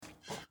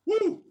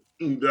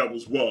That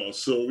was wild.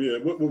 So yeah,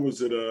 what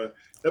was it?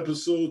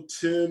 Episode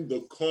 10, The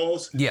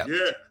Cost. Yeah.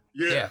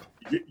 Yeah.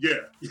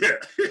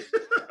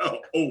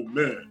 Oh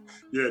man,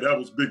 yeah, that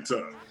was big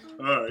time.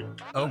 All right.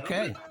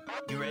 Okay,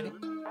 you ready?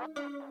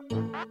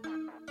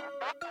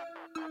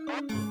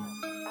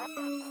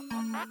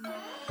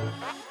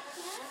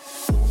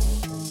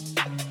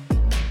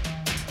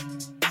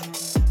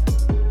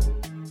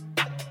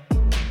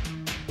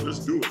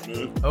 Let's do it,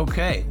 man.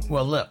 Okay,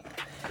 well, look,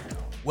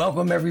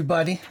 welcome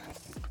everybody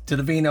to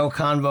the Vino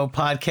Convo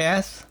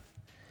podcast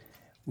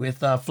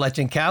with Fletch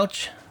and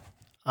Couch.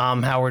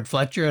 I'm Howard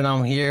Fletcher, and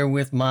I'm here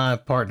with my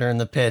partner in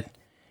the pit,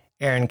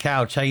 Aaron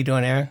Couch. How you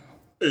doing, Aaron?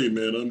 Hey,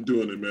 man, I'm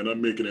doing it, man.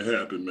 I'm making it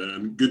happen,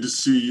 man. Good to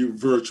see you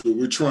virtual.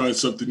 We're trying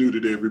something new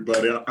today,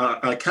 everybody.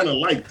 I kind of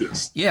like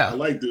this. Yeah. I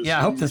like this. Yeah,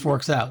 I hope this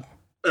works out.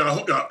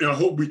 I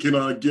hope we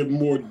can get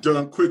more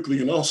done quickly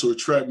and also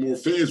attract more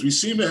fans. We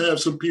seem to have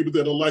some people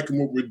that are liking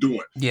what we're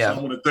doing. Yeah. So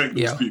I want to thank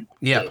those people.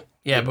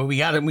 Yeah, but we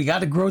got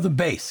to grow the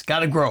base. Got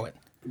to grow it.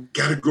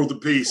 Got to grow the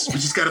base. We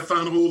just got to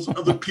find those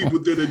other people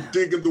that are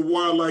digging the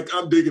wild like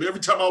I'm digging.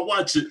 Every time I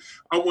watch it,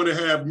 I want to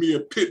have me a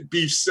pit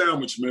beef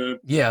sandwich, man.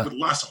 Yeah. With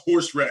lots of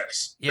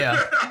horseradish.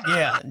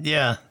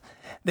 Yeah.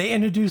 They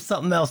introduced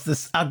something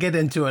else. I'll get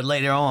into it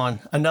later on.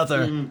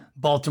 Another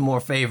Baltimore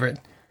favorite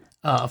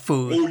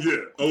food.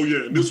 Oh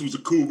yeah. And this was a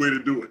cool way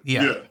to do it.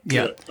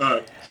 Yeah.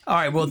 All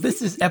right. Well,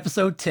 this is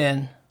episode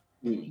 10.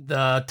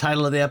 The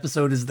title of the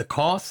episode is The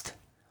Cost.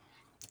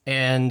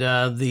 And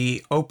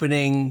the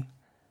opening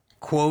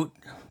quote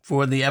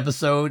for the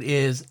episode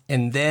is,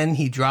 "And then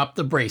he dropped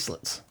the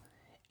bracelets."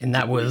 And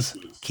that was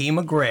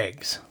Kima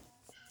Greggs.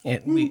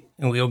 And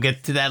we'll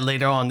get to that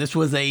later on. This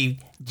was a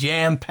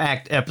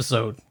jam-packed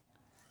episode.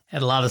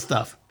 Had a lot of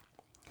stuff.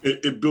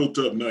 It built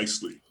up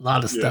nicely. A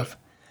lot of stuff.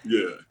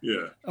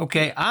 Yeah.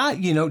 Okay,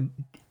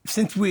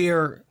 since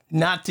we're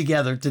not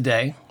together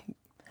today,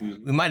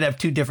 we might have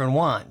two different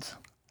wines.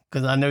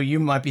 Because I know you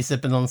might be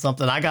sipping on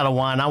something. I got a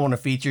wine I want to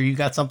feature. You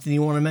got something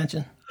you want to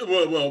mention?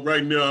 Well,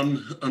 right now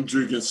I'm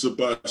drinking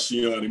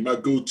Sebastiani, my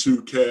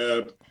go-to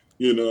cab.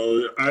 You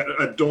know,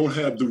 I don't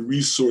have the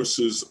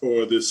resources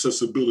or the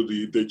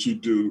accessibility that you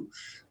do,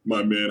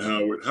 my man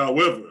Howard.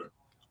 However,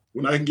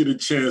 when I can get a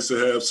chance to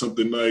have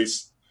something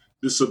nice,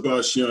 this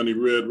Sebastiani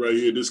red right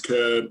here, this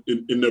cab,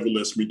 it never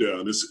lets me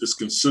down. It's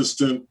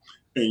consistent,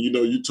 and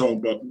you talking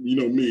about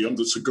me. I'm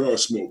the cigar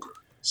smoker,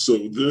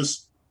 so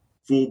this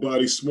full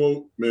body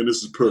smoke, man,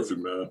 this is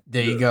perfect, man.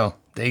 There you go.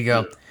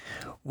 Yeah.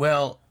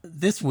 Well,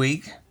 this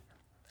week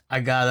I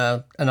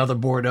got another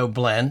Bordeaux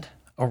blend,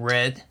 a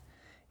red.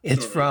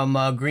 It's from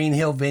Green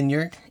Hill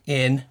Vineyard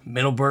in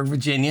Middleburg,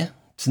 Virginia.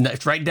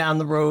 It's right down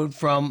the road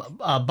from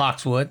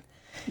Boxwood.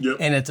 Yep.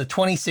 And it's a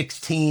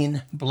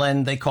 2016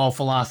 blend they call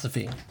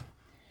Philosophy.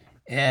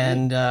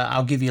 And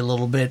I'll give you a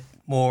little bit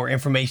more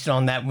information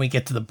on that when we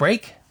get to the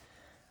break.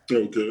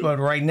 Okay. But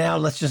right now,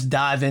 let's just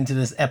dive into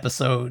this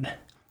episode.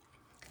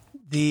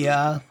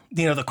 The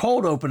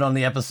cold open on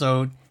the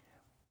episode,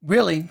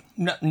 really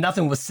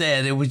nothing was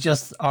said. It was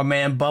just our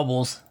man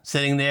Bubbles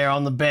sitting there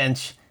on the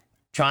bench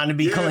trying to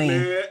be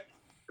clean.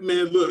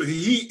 Man, look,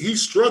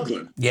 he's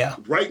struggling. Yeah.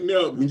 Right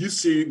now, when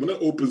it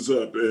opens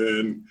up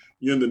and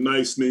you're in the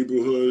nice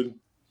neighborhood,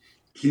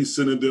 he's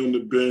sitting there on the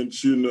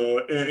bench,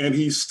 and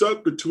he's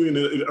stuck between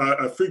it.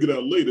 I figured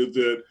out later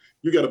that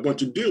you got a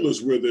bunch of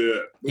dealers where they're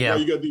at. But while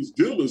you got these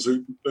dealers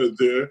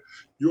there,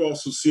 you're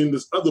also seeing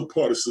this other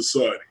part of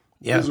society.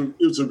 Yeah. It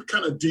was a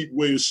kind of deep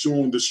way of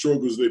showing the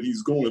struggles that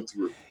he's going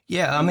through.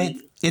 Yeah, I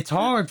mean, it's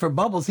hard for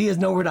Bubbles. He has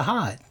nowhere to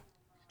hide.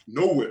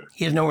 Nowhere.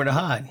 He has nowhere to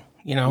hide,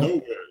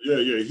 Nowhere.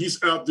 Yeah.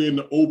 He's out there in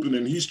the open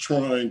and he's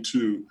trying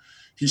to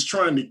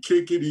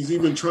kick it. He's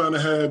even trying to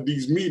have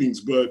these meetings,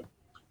 but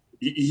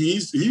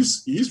he's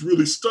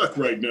really stuck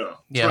right now,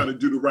 trying to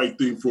do the right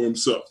thing for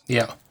himself.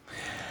 Yeah.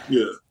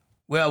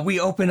 Well,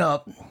 we open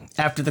up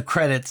after the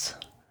credits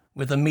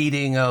with a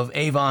meeting of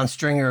Avon,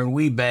 Stringer, and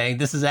Wee-Bey.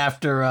 This is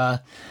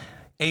after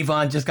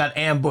Avon just got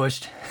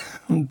ambushed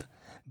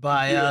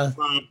by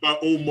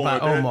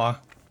Omar.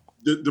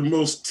 The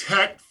most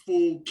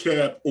tactful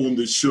cap on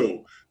the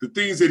show. The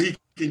things that he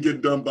can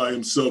get done by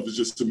himself is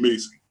just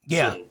amazing.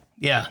 Yeah.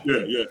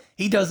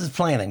 He does his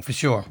planning for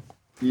sure.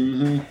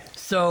 Mm-hmm.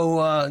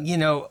 So,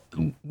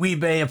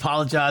 Wee-Bey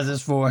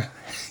apologizes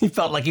he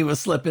felt like he was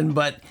slipping,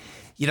 but,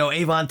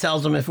 Avon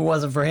tells him if it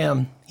wasn't for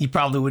him, he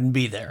probably wouldn't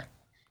be there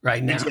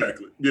right now.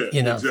 Exactly. Yeah.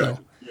 Exactly.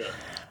 Yeah.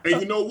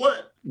 And you know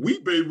what?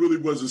 Wee-Bey really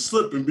wasn't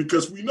slipping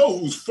because we know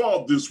whose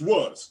fault this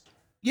was.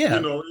 Yeah.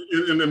 In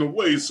a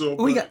way.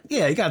 So he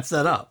got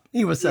set up.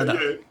 He was set up.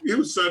 Yeah, he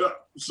was set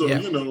up. So,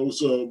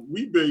 so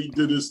Wee-Bey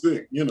did his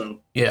thing,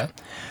 Yeah.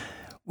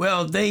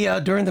 Well, they,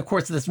 during the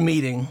course of this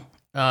meeting,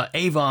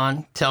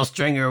 Avon tells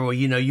Stringer, well,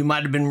 you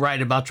might have been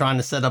right about trying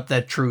to set up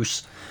that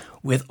truce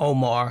with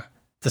Omar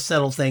to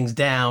settle things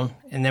down,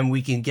 and then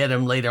we can get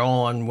him later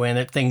on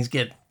when things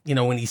get,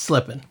 when he's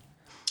slipping.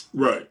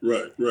 Right.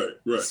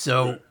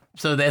 So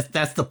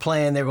that's the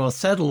plan they're going to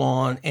settle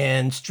on,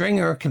 and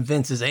Stringer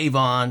convinces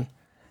Avon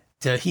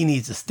he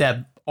needs to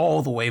step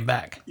all the way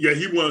back. Yeah,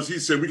 he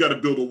said, we got to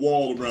build a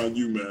wall around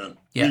you, man.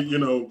 Yeah.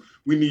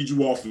 We need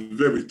you off of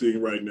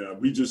everything right now.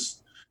 We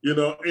just,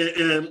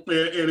 and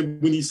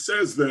when he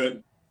says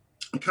that,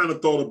 I kind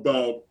of thought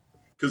about,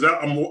 because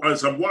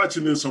as I'm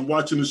watching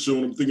the show,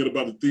 and I'm thinking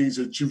about the things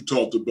that you've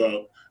talked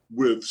about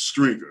with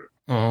Stringer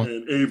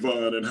and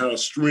Avon, and how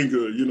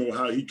Stringer,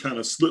 how he kind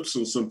of slips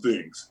on some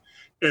things.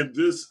 And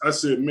this, I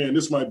said, man,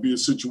 this might be a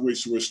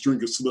situation where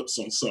Stringer slips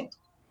on something.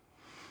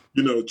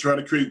 Trying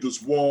to create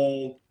this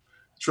wall,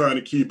 trying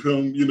to keep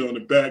him, in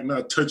the back,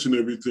 not touching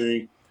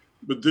everything.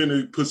 But then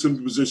it puts him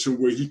in a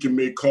position where he can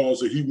make calls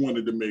that he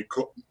wanted to make,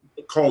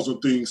 calls on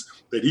things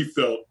that he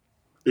felt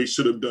they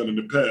should have done in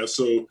the past.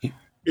 So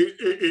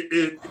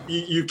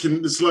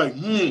it's like,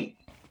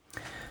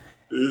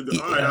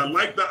 all right, I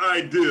like the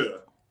idea.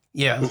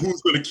 Yeah. But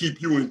who's going to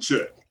keep you in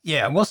check?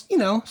 Yeah, well,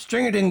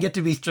 Stringer didn't get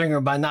to be Stringer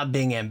by not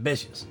being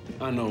ambitious.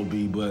 I know,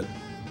 B, but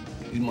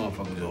these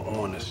motherfuckers are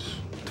honest.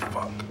 What the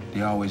fuck?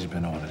 They always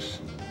been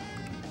honest.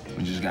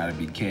 We just gotta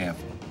be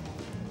careful.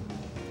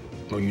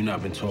 No, you've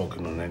not been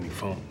talking on any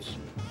phones.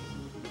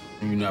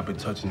 And you've not been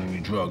touching any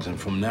drugs. And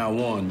from now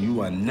on, you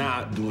are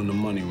not doing the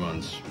money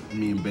runs.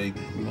 Me and Baby,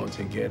 we're gonna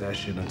take care of that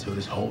shit until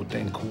this whole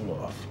thing cool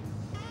off.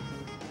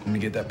 Let me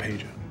get that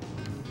pager.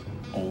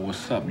 Oh,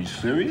 what's up? You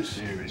serious?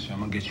 Serious. I'm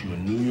gonna get you a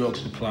New York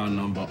supply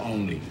number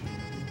only.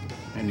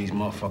 And these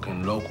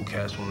motherfucking local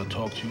cats wanna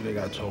talk to you, they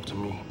gotta talk to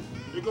me.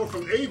 They go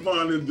from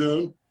Avon and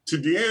them to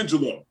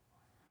D'Angelo.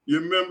 You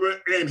remember?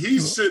 And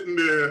he's sitting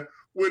there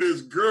with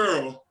his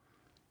girl.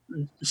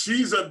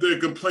 She's up there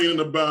complaining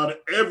about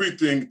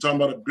everything,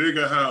 talking about a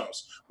bigger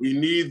house. We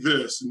need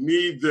this,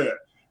 need that.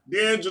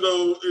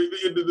 D'Angelo,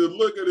 the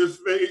look at his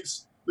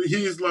face,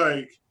 he's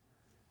like,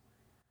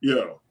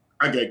 yo,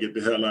 I gotta get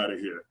the hell out of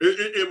here.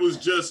 It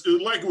was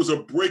like it was a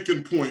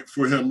breaking point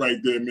for him right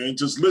there, man.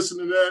 Just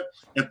listening to that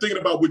and thinking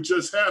about what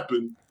just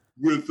happened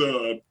with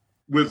the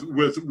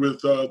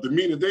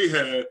meeting they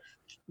had,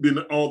 then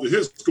all the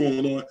hits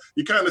going on.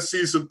 You kind of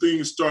see some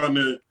things starting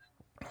to,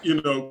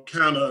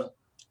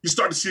 you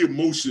start to see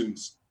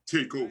emotions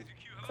take over.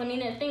 I mean,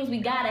 there are things we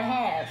gotta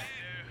have,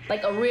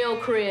 like a real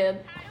crib,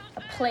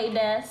 a play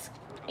desk,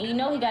 and he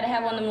gotta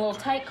have one of them little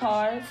tight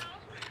cars.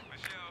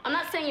 I'm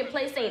not saying your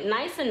place ain't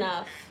nice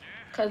enough,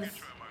 because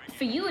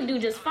for you it'd do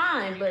just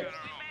fine, but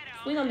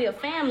if we're gonna be a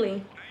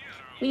family,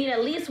 we need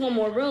at least one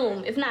more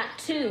room, if not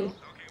two.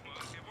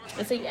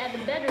 And so you add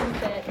the bedroom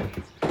set,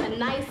 a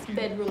nice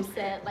bedroom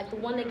set, like the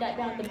one they got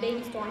down at the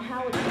baby store on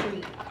Howard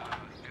Street.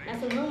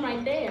 That's a room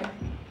right there.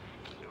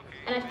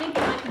 And I think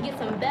if I could get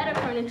some better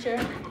furniture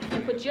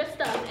and put your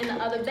stuff in the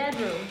other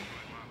bedroom,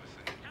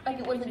 like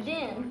it was a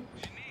den.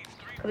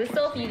 Because the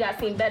sofa you got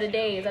seen better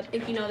days, I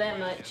think you know that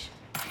much.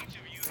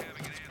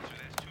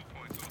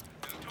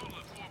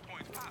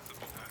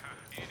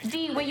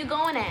 D, where you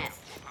going at?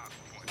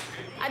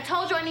 I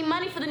told you I need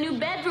money for the new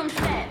bedroom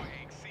set.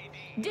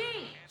 D!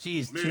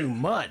 She's too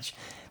much.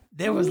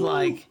 There was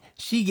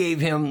she gave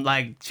him,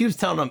 she was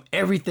telling him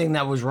everything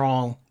that was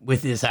wrong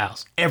with his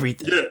house.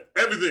 Everything. Yeah,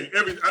 everything.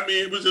 I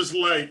mean, it was just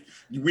like,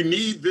 we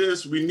need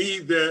this, we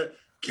need that.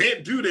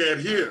 Can't do that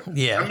here.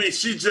 Yeah. I mean,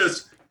 she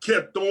just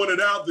kept throwing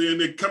it out there and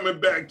then coming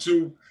back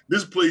to,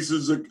 this place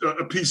is a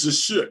piece of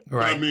shit.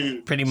 Right. I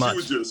mean, pretty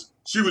much.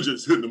 She was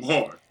just hitting them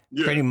hard.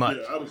 Yeah, pretty much.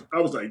 Yeah, I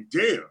was like,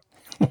 damn,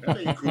 that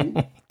ain't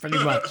cool.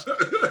 Pretty much.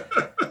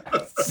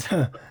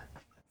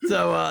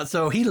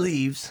 So he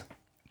leaves.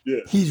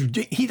 Yeah.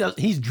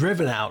 He's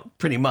driven out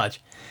pretty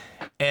much,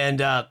 and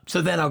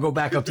so then I'll go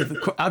back up to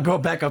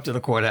the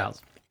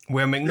courthouse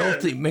where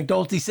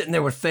McNulty's sitting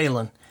there with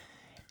Phelan,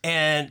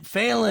 and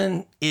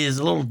Phelan is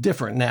a little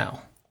different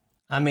now.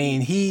 I mean,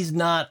 he's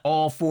not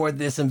all for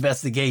this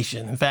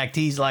investigation. In fact,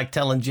 he's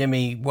telling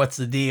Jimmy, "What's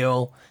the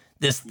deal?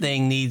 This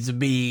thing needs to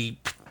be,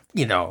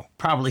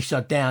 probably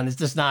shut down." It's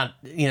just not,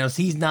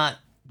 he's not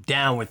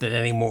down with it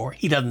anymore.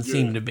 He doesn't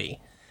seem to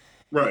be.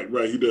 Right,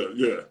 he does,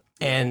 yeah.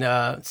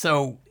 And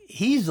so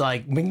he's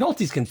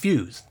McNulty's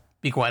confused,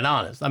 to be quite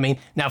honest. I mean,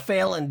 now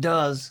Phelan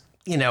does,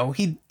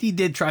 he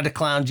did try to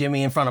clown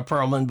Jimmy in front of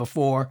Perlman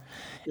before.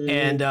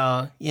 And,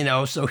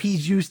 so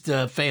he's used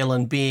to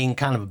Phelan being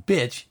kind of a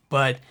bitch,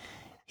 but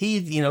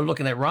he's,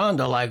 looking at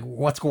Rhonda like,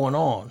 what's going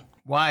on?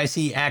 Why is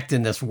he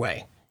acting this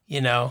way?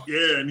 Yeah,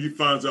 and he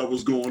finds out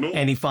what's going on.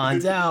 And he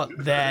finds out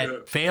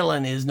that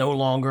Phelan is no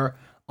longer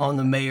on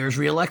the mayor's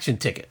reelection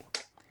ticket.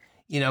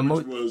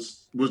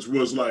 Which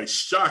was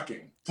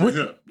shocking to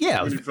him.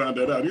 Yeah. When he found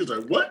that out, he was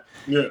like, what?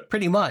 Yeah.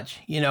 Pretty much.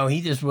 He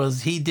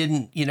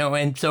didn't,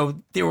 and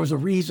so there was a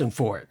reason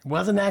for it. It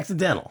wasn't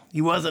accidental.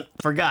 He wasn't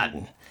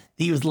forgotten.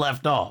 He was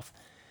left off.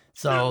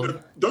 So. And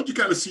don't you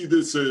kind of see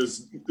this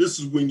as, this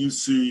is when you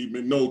see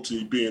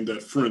McNulty being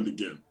that friend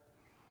again.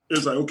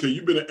 It's like, okay,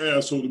 you've been an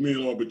asshole to me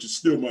and all, but you're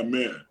still my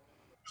man.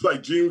 It's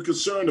like genuinely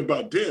concerned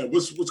about, damn,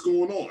 what's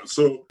going on?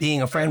 So.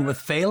 Being a friend with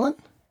Phelan?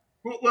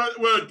 Well,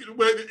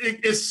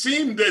 it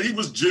seemed that he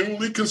was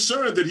genuinely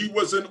concerned that he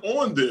wasn't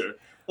on there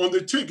on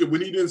the ticket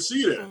when he didn't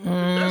see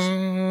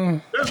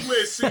that. That's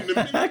where it seemed to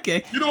me.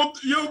 Okay. You don't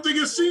think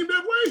it seemed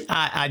that way?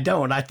 I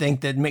don't. I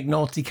think that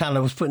McNulty kind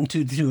of was putting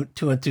two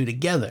and two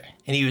together,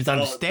 and he was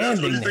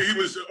understanding. That's what he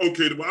was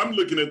okay. Well, I'm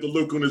looking at the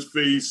look on his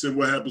face and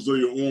what happens when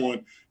you're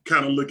on,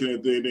 kind of looking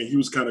at that, and he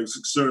was kind of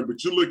concerned.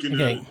 But you're looking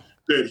at it,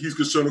 that he's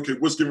concerned. Okay,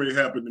 what's going to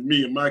happen to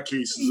me in my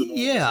cases?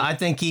 Yeah, I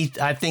think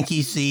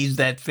he sees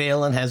that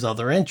Phelan has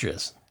other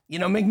interests. You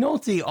know,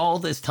 McNulty all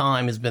this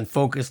time has been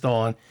focused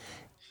on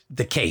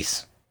the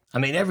case. I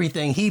mean,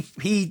 everything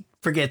he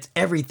forgets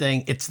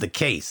everything. It's the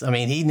case. I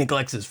mean, he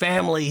neglects his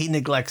family. He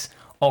neglects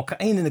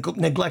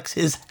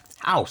his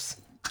house.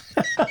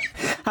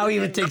 How he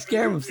even takes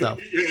care of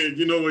himself. Yeah,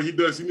 you know what he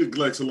does? He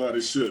neglects a lot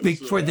of shit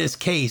for this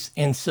case,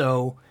 and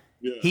so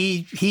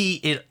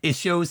it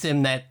shows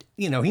him that,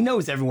 you know, he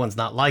knows everyone's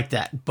not like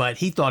that, but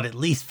he thought at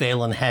least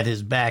Phelan had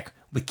his back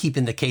with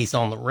keeping the case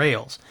on the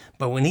rails.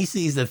 But when he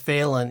sees that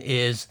Phelan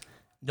is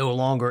no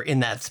longer in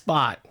that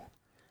spot,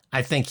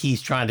 I think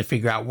he's trying to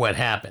figure out what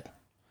happened.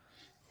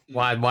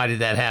 Why did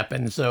that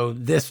happen? So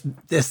this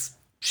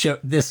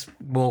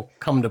will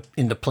come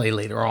into play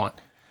later on.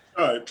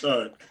 All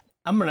right.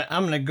 I'm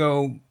gonna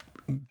go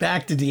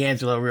back to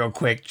D'Angelo real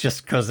quick,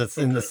 just because it's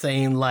in the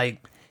same light.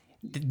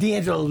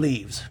 D'Angelo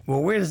leaves.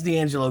 Well, where does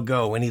D'Angelo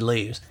go when he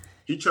leaves?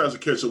 He tries to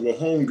catch up with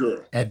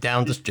homegirl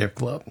down the strip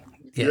club.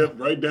 Yeah. Yep,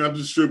 right down to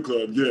the strip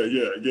club.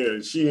 Yeah.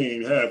 She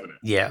ain't having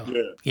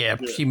it. Yeah.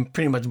 She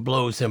pretty much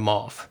blows him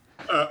off.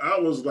 I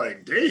was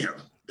like, damn.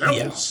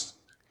 I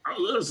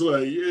was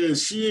like, yeah,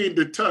 she ain't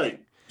the type.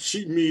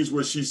 She means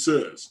what she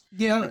says.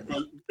 Yeah.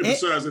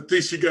 Besides, I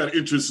think she got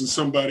interest in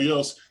somebody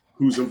else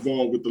who's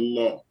involved with the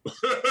law.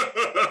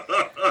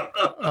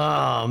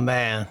 Oh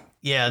man.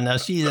 Yeah, no,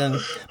 she's in.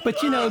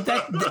 But you know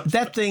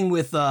that thing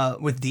with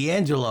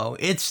D'Angelo,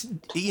 it's,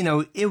 you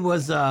know, it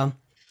was.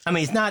 I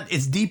mean,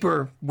 it's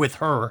deeper with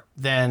her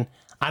than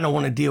I don't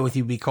want to deal with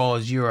you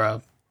because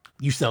you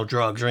sell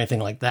drugs or anything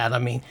like that. I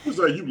mean, it's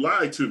like you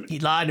lied to me. He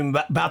lied to me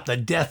about the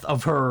death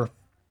of her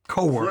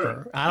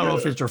coworker. I don't know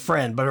if it's her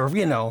friend, but her,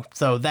 you know,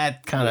 so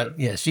that kind of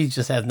she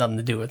just has nothing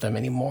to do with them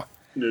anymore.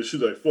 Yeah,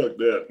 she's like, fuck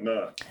that,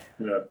 nah.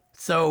 Yeah.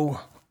 So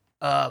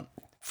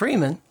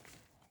Freeman,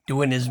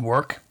 doing his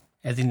work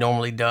as he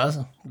normally does,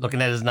 looking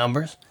at his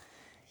numbers,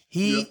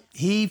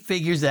 he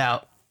figures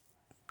out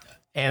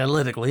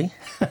analytically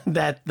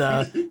that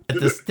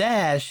the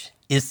stash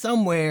is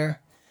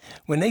somewhere.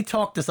 When they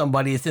talk to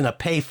somebody, it's in a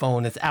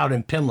payphone. It's out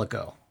in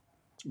Pimlico.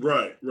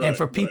 Right. And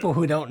for people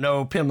who don't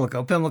know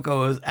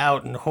Pimlico is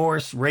out in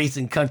horse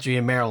racing country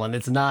in Maryland.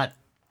 It's not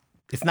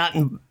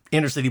in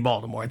inner city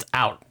Baltimore. It's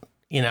out,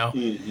 you know.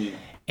 Mm-hmm.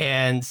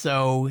 And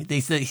so they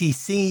said he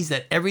sees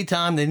that every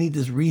time they need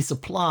this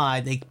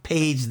resupply, they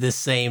page this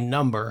same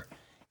number,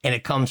 and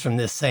it comes from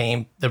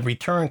the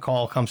return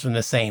call comes from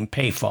the same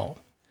payphone.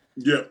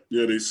 Yeah,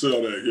 they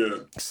saw that,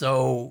 yeah.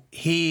 So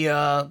he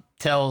so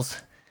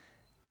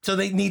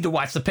they need to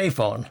watch the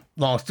payphone,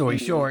 long story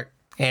short.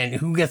 And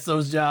who gets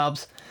those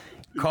jobs?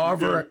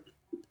 Carver,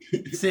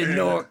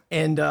 Sidnor,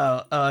 and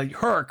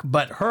Herc,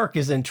 but Herc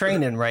is in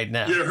training right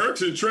now. Yeah,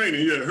 Herc's in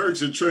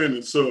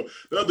training. So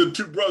the other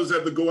two brothers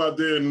have to go out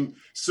there and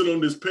sit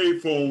on this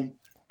payphone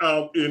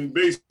out in,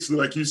 basically,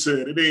 like you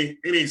said, it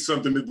ain't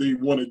something that they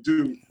want to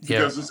do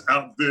because it's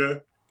out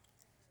there.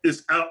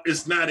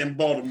 It's not in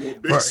Baltimore,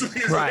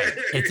 basically. Right.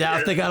 It's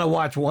out. They got to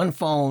watch one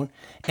phone,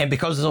 and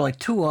because there's only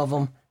two of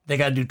them, they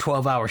got to do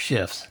 12-hour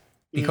shifts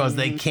because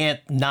they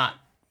can't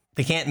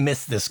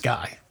miss this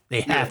guy.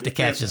 They have to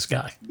catch this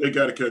guy. They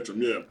got to catch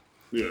him.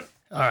 Yeah.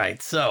 All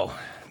right, so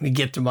we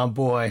get to my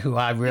boy, who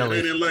I really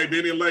they didn't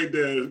like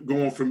that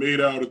going from 8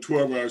 hours to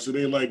 12 hours. So they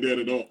didn't like that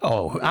at all.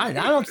 Oh, I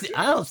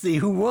don't see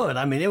who would.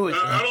 I mean, it was.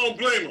 I don't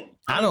blame them.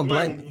 I don't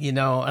blame them. You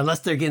know,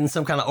 unless they're getting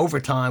some kind of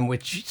overtime,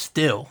 which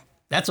still,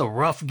 that's a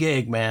rough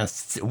gig, man.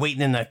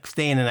 Staying in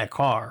that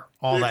car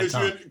all that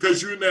time.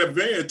 Because you're in that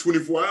van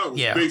 24 hours,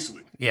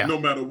 basically. Yeah. No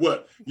matter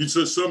what, you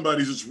said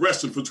somebody's just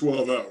resting for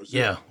 12 hours.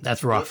 Yeah,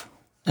 that's rough.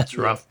 That's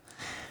rough.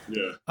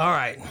 Yeah. All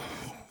right,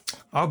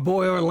 our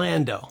boy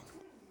Orlando.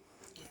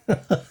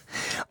 The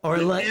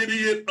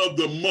idiot of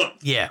the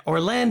month. Yeah,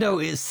 Orlando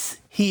is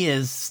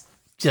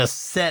just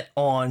set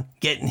on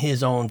getting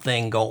his own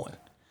thing going.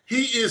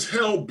 He is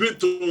hell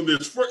bent on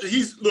this.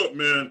 Look,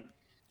 man.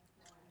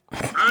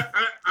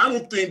 I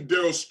don't think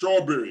Darryl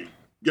Strawberry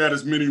got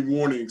as many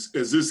warnings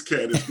as this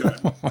cat has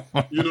got.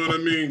 You know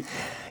what I mean?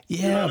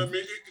 Yeah. You know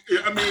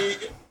what I mean?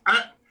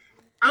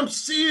 I'm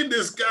seeing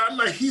this guy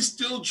like he's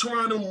still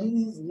trying to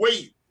move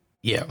weight.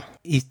 Yeah,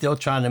 he's still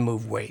trying to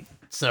move weight.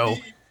 So.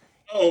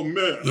 Oh,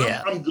 man.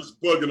 Yeah. I'm just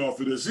bugging off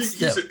of this.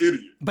 He's an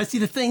idiot. But see,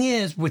 the thing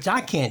is, which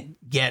I can't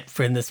get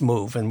from this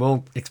move, and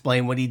we'll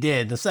explain what he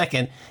did in a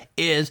second,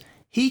 is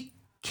he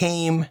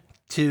came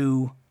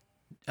to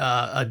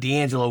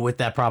D'Angelo with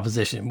that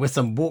proposition, with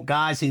some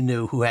guys he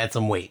knew who had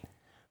some weight,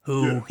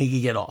 who he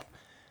could get off.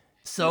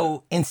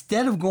 So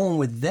instead of going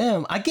with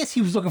them, I guess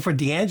he was looking for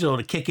D'Angelo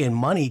to kick in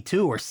money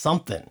too or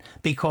something,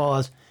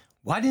 because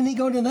why didn't he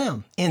go to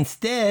them?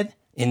 Instead,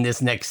 in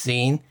this next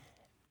scene,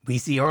 we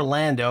see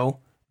Orlando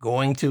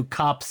going to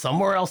cop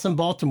somewhere else in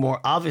Baltimore,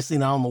 obviously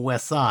not on the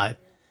west side,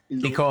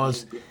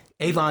 because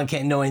Avon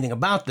can't know anything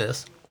about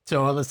this.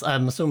 So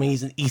I'm assuming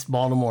he's in East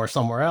Baltimore or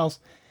somewhere else.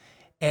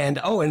 And,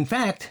 in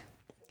fact,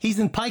 he's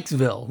in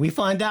Pikesville. We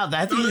find out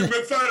that... We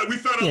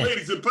found out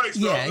ladies in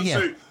Pikesville.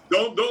 Yeah.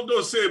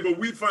 Don't say it, but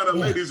we find out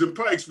ladies in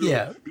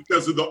Pikesville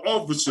because of the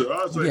officer.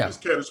 I was like, this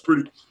cat is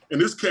pretty...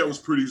 And this cat was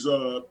pretty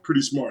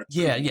smart.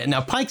 Yeah.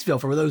 Now, Pikesville,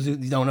 for those who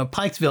don't know,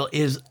 Pikesville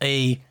is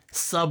a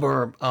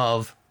suburb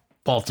of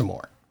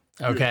Baltimore.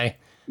 Okay?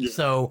 Yeah.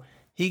 So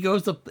he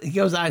goes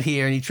out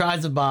here and he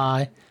tries to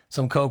buy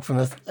some coke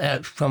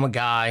from a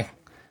guy.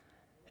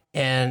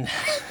 And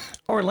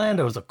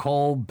Orlando's a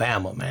cold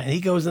Bama, man.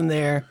 He goes in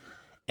there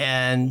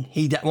and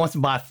he wants to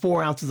buy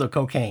 4 ounces of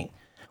cocaine,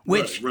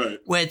 which,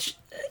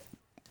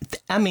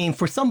 I mean,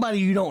 for somebody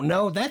you don't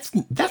know, that's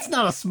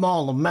not a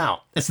small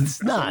amount.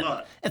 It's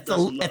not. It's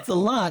a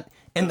lot.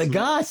 And the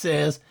guy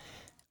says,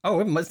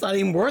 it's not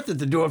even worth it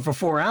to do it for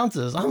 4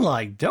 ounces. I'm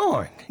like,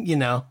 darn,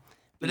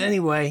 But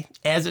anyway,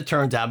 as it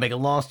turns out, make a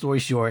long story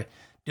short,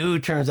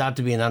 dude turns out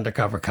to be an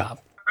undercover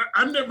cop.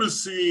 I've never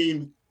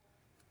seen,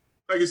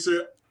 like I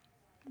said,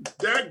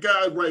 that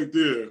guy right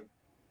there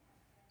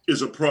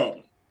is a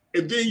problem.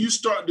 And then you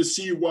start to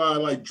see why,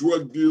 like,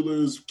 drug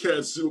dealers,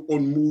 cats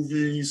on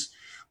movies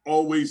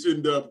always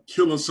end up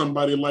killing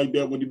somebody like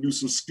that when they do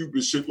some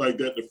stupid shit like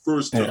that the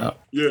first time.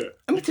 Yeah.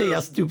 Let me tell you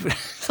how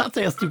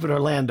stupid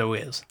Orlando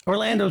is.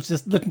 Orlando's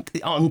just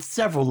on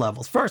several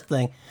levels. First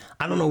thing,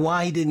 I don't know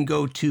why he didn't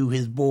go to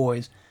his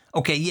boys.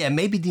 Okay, yeah,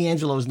 maybe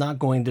D'Angelo's not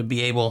going to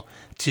be able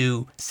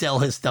to sell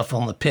his stuff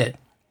on the pit.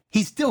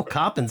 He's still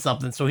copping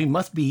something, so he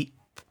must be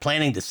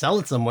planning to sell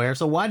it somewhere.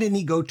 So why didn't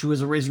he go to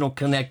his original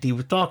connect he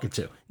was talking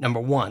to? Number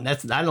one, I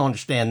don't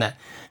understand that.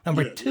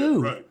 Number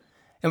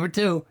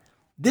two,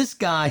 this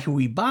guy who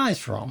he buys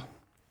from.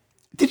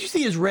 Did you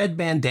see his red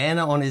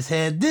bandana on his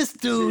head? This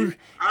dude.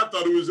 I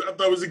thought it was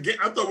a gang.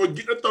 I thought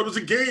it was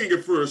a gang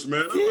at first,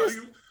 man. I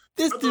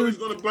thought he was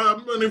going to buy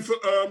money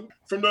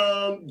from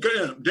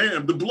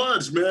the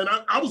Bloods, man.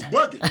 I was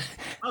bugging.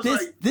 I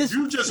was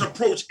you just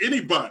approach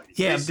anybody.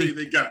 Yeah, and say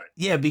they got it.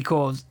 Yeah,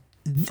 because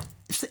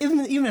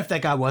even if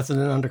that guy wasn't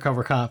an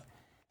undercover cop,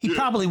 he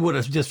probably would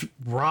have just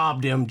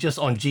robbed him just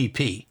on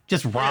GP.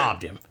 Just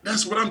robbed him.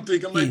 That's what I'm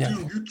thinking. Like,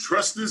 dude, you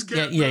trust this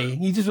guy? Yeah,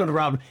 he just would have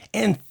robbed him.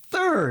 And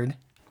third,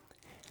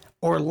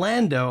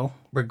 Orlando,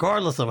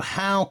 regardless of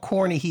how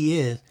corny he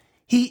is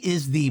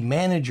the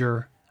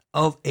manager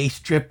of a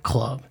strip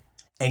club.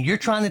 And you're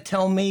trying to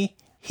tell me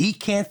he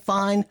can't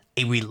find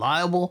a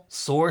reliable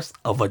source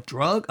of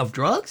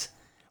drugs?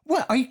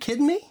 What, are you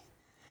kidding me?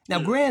 Now,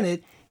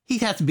 granted, he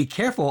has to be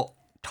careful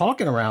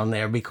talking around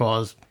there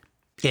because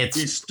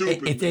he's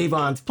stupid. It's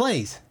Avon's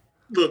place.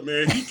 Look,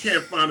 man, he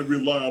can't find a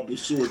reliable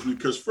source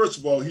because, first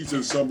of all, he's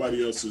in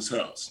somebody else's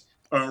house.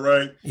 All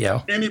right?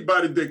 Yeah.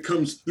 Anybody that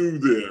comes through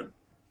there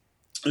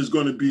is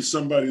going to be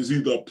somebody who's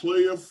either a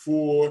player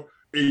for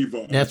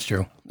Avon. That's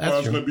true. Or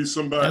it's going to be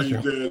somebody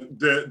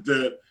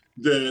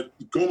that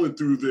going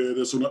through there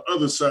that's on the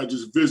other side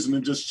just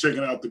visiting, just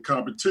checking out the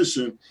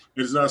competition. And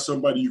it's not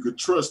somebody you could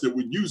trust that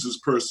would use this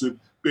person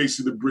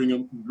basically to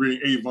bring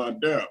Avon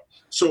down.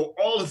 So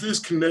all of his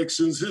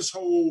connections, his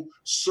whole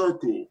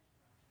circle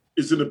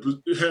has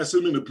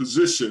him in a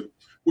position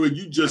where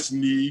you just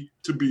need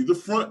to be the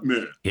front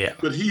man. Yeah.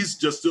 But he's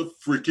just a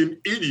freaking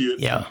idiot.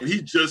 Yeah. And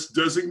he just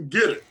doesn't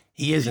get it.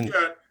 He isn't.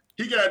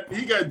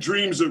 He got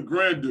dreams of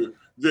grandeur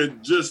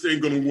that just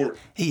ain't gonna work.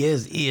 He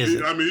is.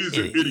 I mean, he's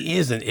an idiot. He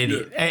is an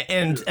idiot. Yeah.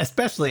 And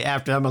especially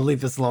after, I'm gonna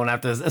leave this alone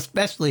after this,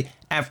 especially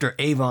after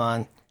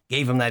Avon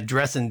gave him that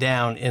dressing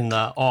down in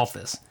the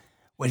office.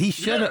 What he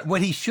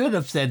should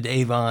have said to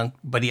Avon,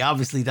 but he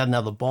obviously doesn't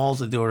have the balls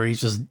to do it, or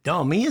he's just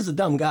dumb. He is a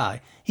dumb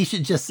guy. He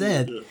should just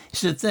said,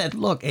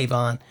 look,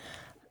 Avon,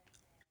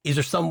 is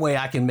there some way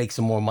I can make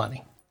some more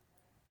money?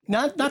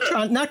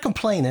 Not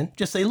complaining.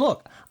 Just say,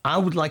 look, I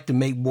would like to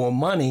make more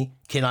money.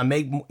 Can I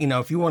make,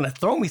 if you want to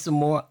throw me some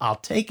more, I'll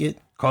take it,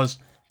 because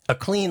a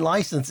clean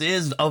license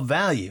is of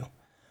value.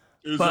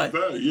 But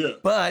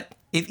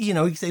if,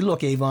 you say,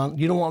 look, Avon,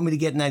 you don't want me to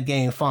get in that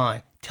game,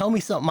 fine. Tell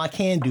me something I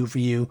can do for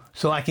you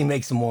so I can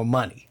make some more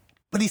money.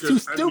 But he's too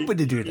stupid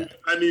to do that.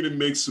 I need to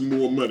make some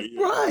more money.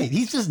 Right.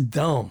 He's just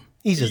dumb.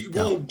 He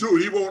won't do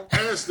it. He won't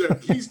ask that.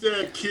 He's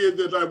that kid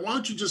that why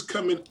don't you just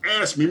come and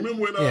ask me?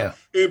 Remember when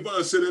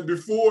Avon said that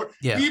before?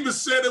 Yeah. He even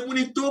said it when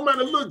he threw him out.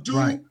 Look,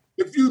 dude,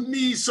 if you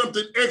need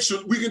something extra,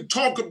 we can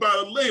talk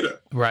about it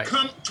later. Right.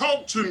 Come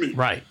talk to me.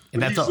 Right.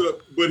 And he's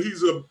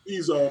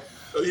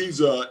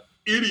a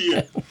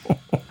idiot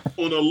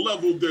on a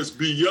level that's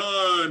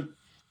beyond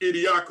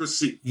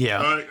idiocracy.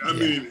 Yeah. I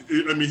mean,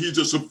 he's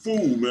just a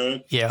fool,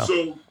 man. Yeah.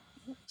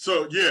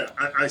 So yeah,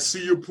 I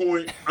see your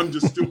point. I'm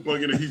just still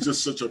bugging it. He's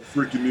just such a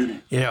freaking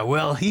idiot. Yeah.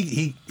 Well,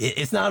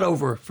 it's not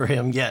over for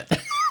him yet.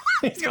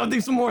 He's gonna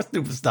do some more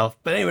stupid stuff.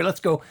 But anyway, let's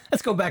go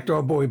back to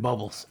our boy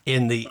Bubbles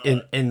at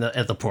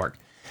the park.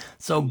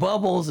 So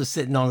Bubbles is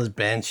sitting on his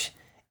bench,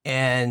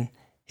 and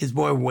his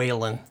boy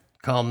Waylon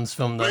comes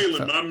from the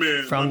Waylon, my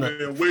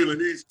man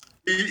Waylon.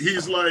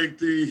 he's like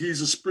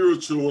he's a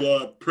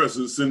spiritual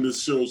presence in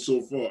this show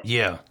so far.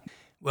 Yeah.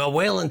 Well,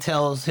 Waylon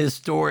tells his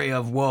story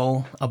of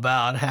woe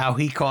about how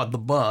he caught the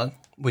bug,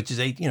 which is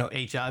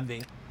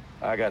HIV.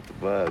 I got the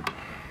bug.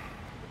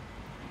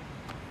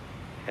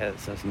 Had it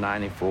since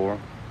 '94.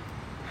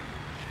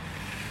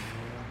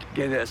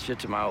 Gave that shit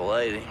to my old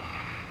lady.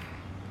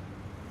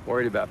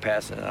 Worried about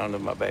passing it on to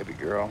my baby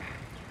girl.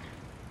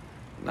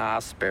 Nah, I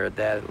spared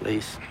that at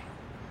least.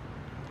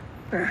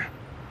 How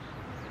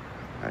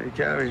you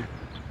carry?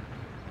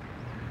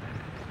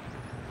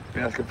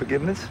 You asking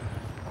forgiveness?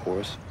 Of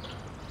course.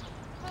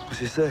 What's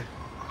she say?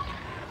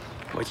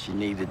 What she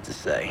needed to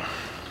say.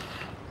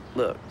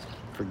 Look,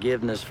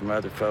 forgiveness from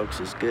other folks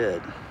is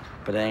good,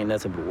 but it ain't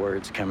nothing but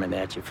words coming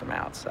at you from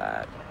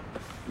outside.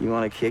 You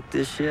want to kick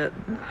this shit?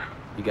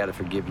 You got to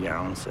forgive your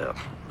own self.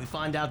 We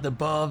find out that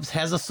Bubs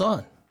has a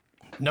son.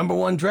 Number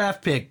 1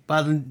 draft pick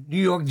by the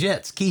New York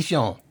Jets,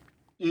 Keyshawn.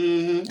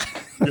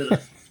 Mm-hmm. Yeah.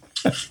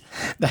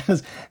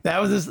 that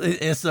was his,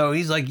 and so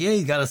he's like, yeah,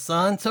 he got a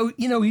son. So,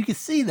 you can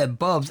see that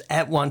Bubs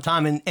at one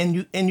time, and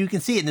you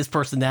can see it in his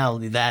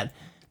personality that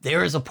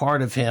there is a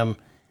part of him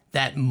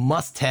that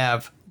must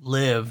have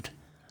lived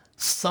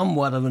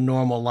somewhat of a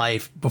normal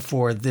life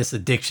before this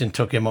addiction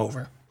took him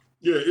over.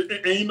 Yeah,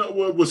 and you know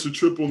what was the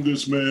trip on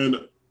this, man?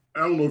 I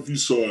don't know if you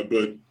saw it,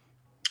 but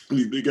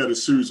they got a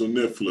series on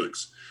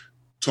Netflix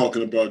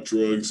talking about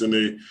drugs, and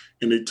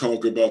they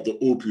talk about the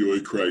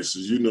opioid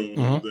crisis.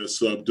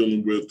 That's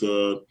dealing with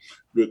the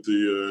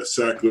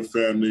Sackler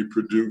family,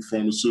 Purdue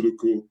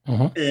Pharmaceutical,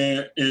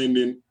 and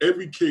in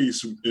every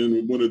case,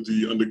 and one of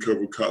the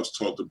undercover cops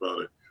talked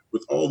about it.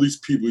 With all these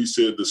people, he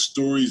said the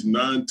stories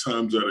 9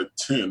 times out of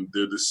 10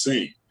 they're the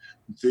same.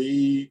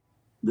 They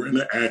were in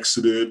an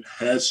accident,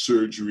 had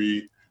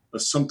surgery, or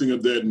something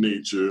of that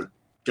nature,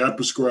 got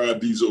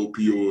prescribed these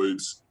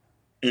opioids,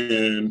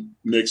 and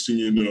next thing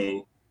you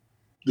know,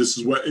 this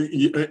is what,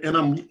 and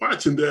I'm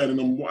watching that, and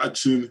I'm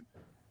watching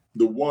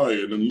The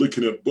Wire, and I'm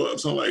looking at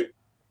Bubs. I'm like,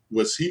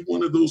 was he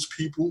one of those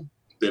people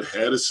that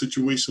had a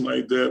situation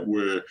like that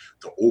where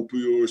the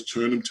opioids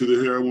turned him to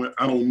the heroin?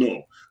 I don't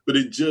know. But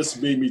it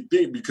just made me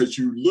think, because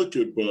you look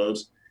at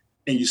Bubs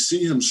and you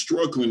see him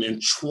struggling and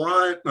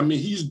trying. I mean,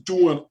 he's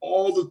doing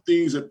all the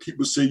things that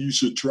people say you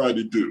should try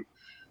to do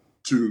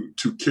to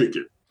kick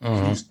it.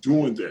 He's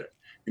doing that.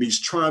 And he's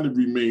trying to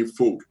remain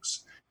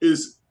focused.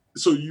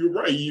 So you're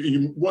right.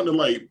 You wonder,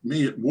 like,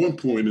 man, at one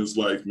point in his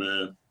life,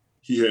 man,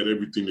 he had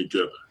everything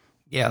together.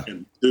 Yeah.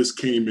 And this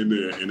came in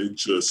there and it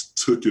just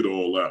took it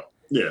all out.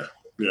 Yeah.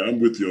 Yeah, I'm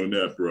with you on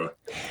that, bro.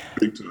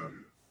 Big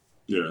time.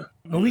 Yeah.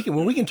 Well,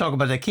 we can talk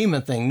about the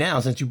Kima thing now,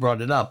 since you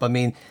brought it up. I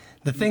mean,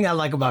 the thing I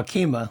like about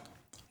Kima,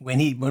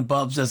 when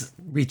Bubs does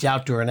reach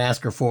out to her and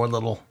ask her for a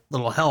little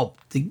help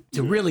to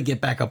really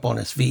get back up on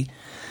his feet,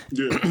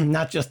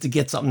 not just to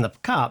get something to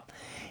cop.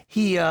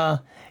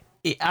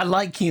 I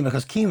like Kima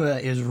because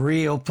Kima is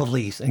real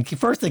police. And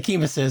first thing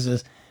Kima says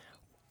is,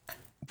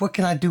 "What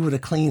can I do with a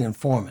clean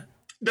informant?"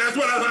 That's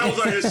what I was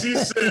like. And she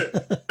said,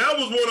 that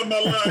was one of my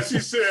lines. She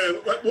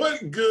said,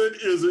 "What good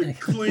is a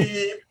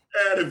clean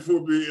addict for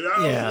me?" And I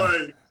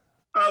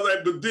was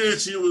like, but then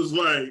she was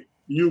like,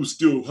 "You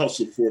still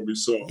hustle for me,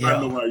 so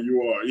I know how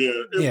you are."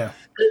 Yeah.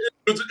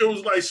 It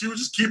was like she was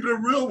just keeping it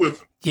real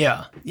with him.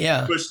 Yeah.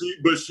 Yeah.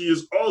 But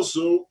she's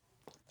also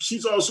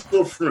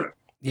a friend.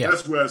 Yeah.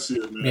 That's where I see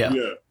it, man.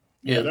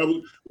 Yeah. That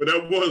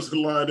was the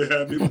line that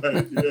had me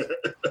like, yeah.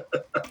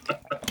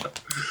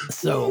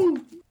 So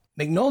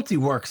McNulty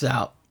works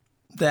out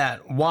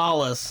that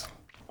Wallace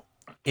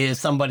is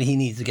somebody he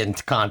needs to get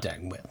into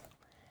contact with.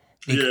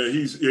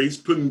 He's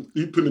putting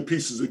the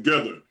pieces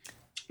together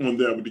on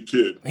that with the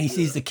kid. He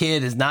sees the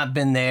kid has not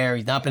been there.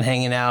 He's not been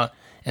hanging out.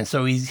 And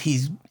so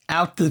he's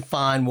out to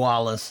find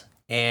Wallace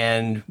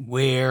and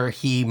where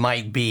he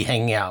might be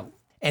hanging out.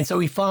 And so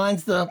he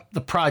finds the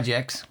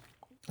projects,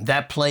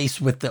 that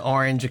place with the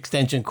orange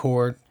extension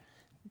cord.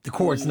 The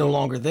cord's no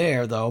longer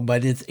there, though,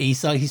 but he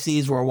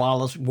sees where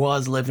Wallace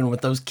was living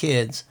with those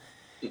kids.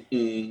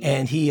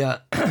 And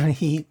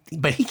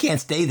but he can't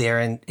stay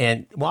there,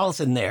 and Wallace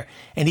isn't there,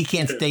 and he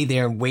can't stay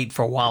there and wait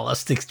for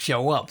Wallace to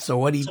show up. So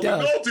what he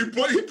does, he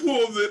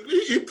pulled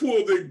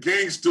the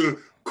gangster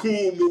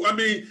cool move. I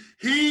mean,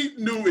 he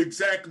knew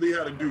exactly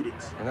how to do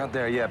this. We're not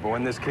there yet, but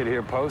when this kid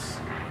here posts,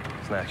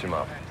 snatch him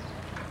up.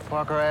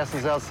 Park our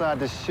asses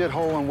outside this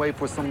shithole and wait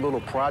for some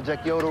little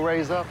project yo to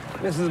raise up?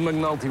 Mrs.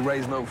 McNulty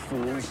raised no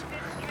fools.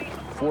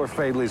 4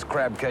 Fadley's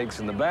crab cakes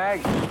in the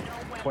bag,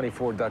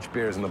 24 Dutch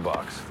beers in the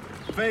box.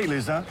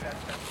 Fadley's, huh?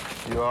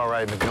 You all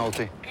right,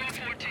 McNulty?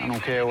 I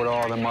don't care what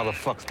all them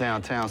motherfuckers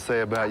downtown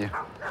say about you.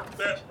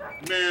 That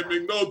man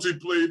McNulty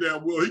played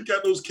that well. He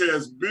got those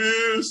cats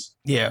beers.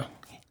 Yeah.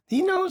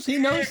 He knows.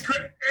 And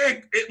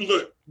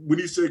look, when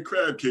he said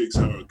crab cakes,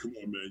 Howard, come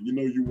on, man. You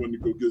know you want to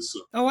go get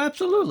some. Oh,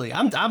 absolutely.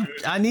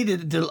 I need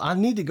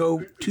to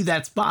go to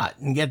that spot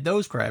and get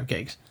those crab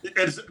cakes. And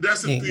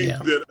that's the thing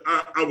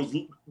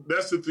that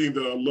that's the thing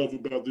that I love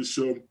about this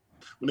show.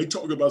 When they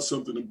talk about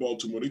something in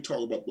Baltimore, they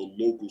talk about the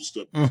local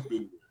stuff that's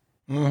been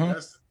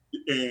there.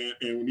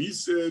 And when he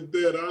said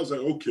that, I was like,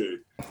 okay,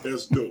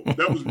 that's dope.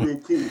 That was real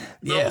cool.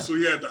 And also,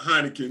 he had the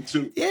Heineken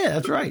too. Yeah,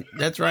 that's right.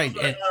 That's right.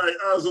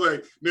 I was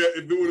like, now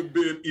if it would have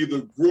been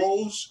either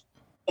Gross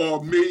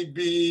or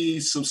maybe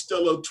some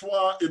Stella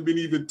Artois, it'd been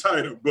even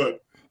tighter.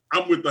 But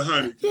I'm with the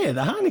Heineken. Yeah,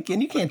 the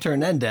Heineken, you can't turn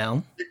that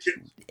down. You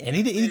can't. And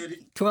he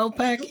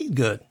 12-pack, he's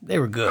good. They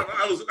were good.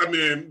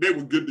 They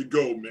were good to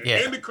go, man.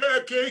 Yeah. And the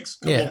crab cakes.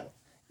 Yeah.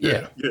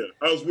 Yeah.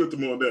 I was with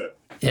them on that.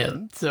 Yeah.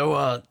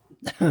 So,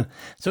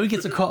 so he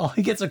gets a call.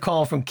 He gets a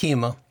call from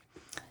Kima,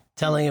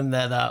 telling him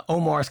that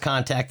Omar's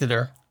contacted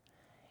her,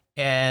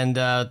 and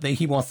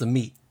he wants to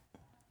meet.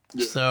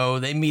 Yeah. So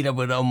they meet up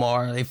with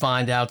Omar. They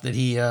find out that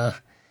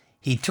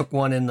he took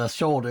one in the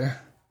shoulder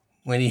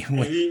when he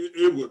went.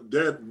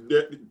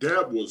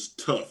 That was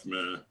tough,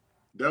 man.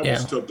 That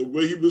was tough. The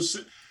way he was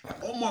sitting.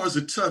 Omar's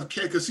a tough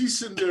cat because he's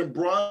sitting there in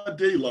broad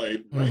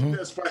daylight, right? Mm-hmm.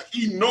 That's why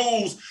he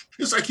knows.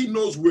 It's like he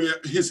knows where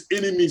his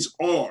enemies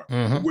are,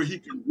 where he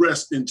can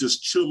rest and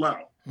just chill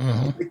out.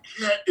 Mm-hmm. The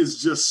cat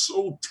is just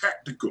so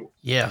tactical.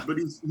 Yeah. But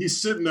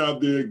he's sitting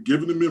out there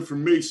giving them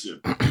information.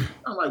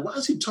 I'm like, why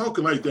is he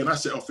talking like that? And I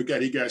said, I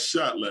forgot he got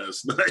shot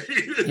last night.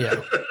 Yeah.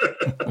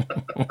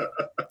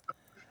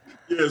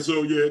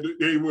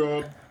 They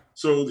were.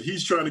 So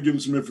he's trying to give him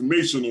some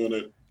information on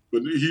it.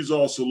 But he's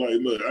also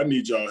like, look, I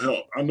need y'all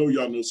help. I know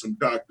y'all know some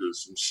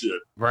doctors and shit.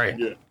 Right.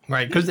 Yeah.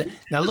 Right. Because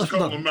now look,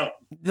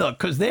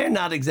 because they're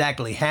not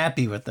exactly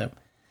happy with them.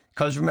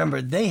 Because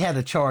remember, they had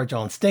a charge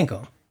on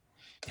Stinkum,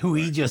 who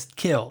he just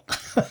killed.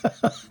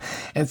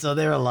 And so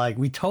they were like,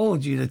 we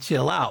told you to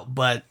chill out.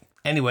 But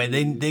anyway,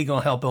 they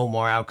gonna help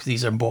Omar out because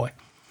he's their boy.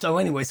 So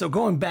anyway,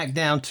 going back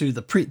down to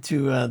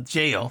the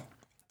jail,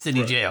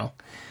 city jail,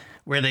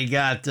 where they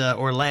got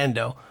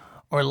Orlando.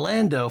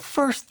 Orlando,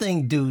 first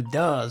thing dude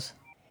does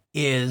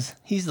is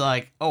he's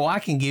like, oh, I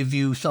can give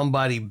you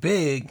somebody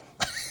big.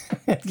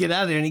 Get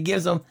out of there. And he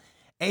gives him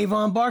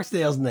Avon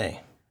Barksdale's name.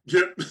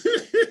 Yep.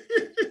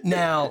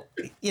 Now,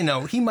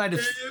 he might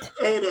have...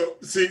 Hold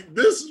up. See,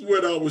 this is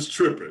when I was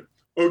tripping.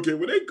 Okay,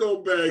 when they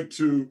go back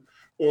to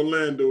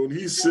Orlando and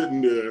he's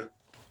sitting there,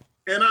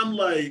 and I'm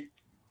like,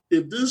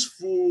 if this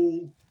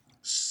fool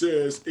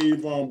says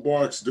Avon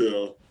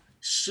Barksdale,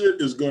 shit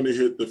is going to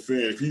hit the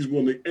fan. If he's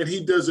willing, and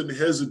he doesn't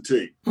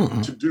hesitate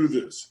to do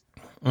this.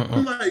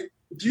 I'm like,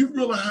 do you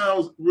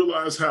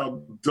realize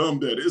how dumb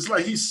that is? It's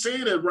like he's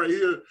saying that right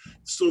here,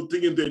 so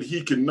thinking that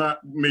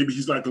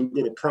he's not going to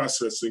go to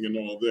processing and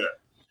all that.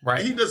 Right.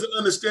 And he doesn't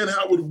understand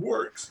how it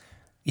works.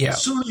 Yeah.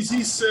 As soon as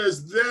he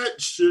says that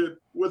shit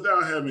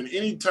without having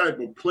any type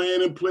of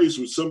plan in place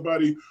with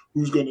somebody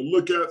who's going to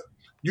look at,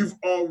 you've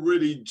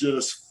already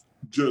just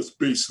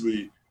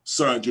basically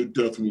signed your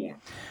death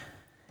warrant.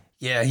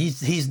 Yeah,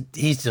 he's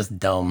just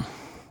dumb.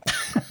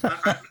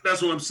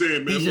 That's what I'm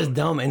saying, man. He's just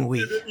dumb and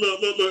weak.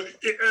 Look.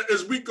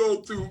 As we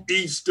go through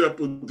each step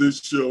of this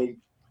show,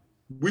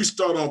 we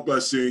start off by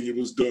saying he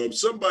was dumb.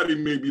 Somebody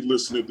may be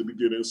listening at the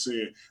beginning and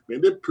saying,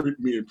 man, they're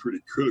being pretty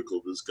critical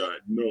of this guy.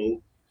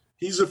 No,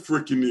 he's a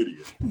freaking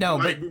idiot. No,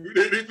 but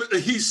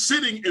he's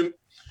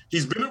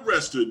he's been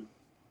arrested,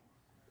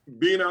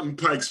 being out in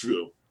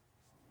Pikesville,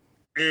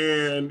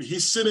 and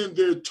he's sitting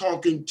there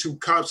talking to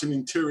cops in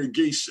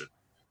interrogation.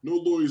 No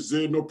lawyers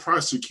there, no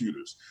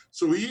prosecutors.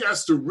 So he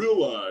has to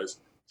realize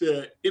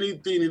that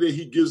anything that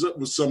he gives up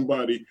with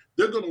somebody,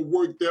 they're going to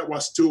work that while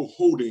still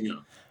holding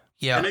him.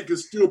 Yeah. And they can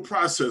still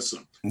process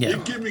him. Yeah. They're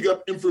giving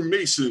up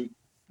information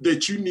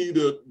that you need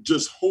to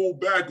just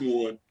hold back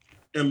on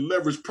and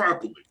leverage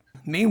properly.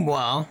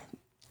 Meanwhile,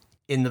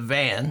 in the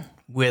van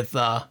with,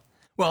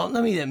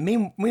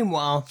 meanwhile,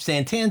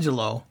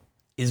 Santangelo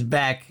is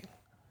back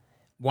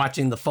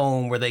watching the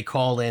phone where they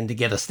call in to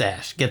get the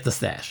stash,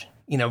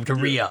 to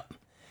re-up.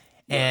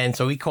 And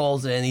so he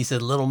calls in. He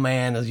said, little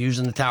man is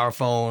using the tower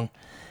phone,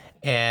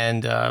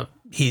 and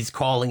he's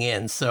calling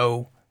in.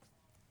 So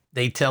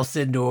they tell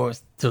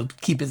Sidnor to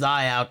keep his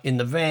eye out in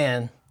the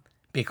van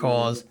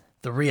because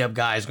the re-up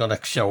guy is going to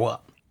show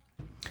up.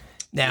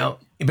 Now,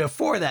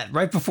 before that,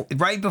 right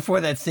before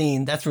that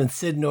scene, that's when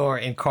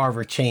Sidnor and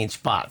Carver change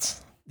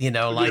spots.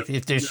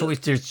 If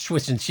they're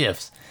switching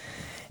shifts.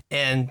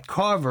 And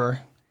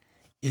Carver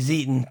is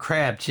eating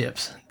crab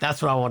chips.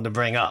 That's what I wanted to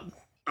bring up.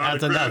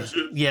 That's another.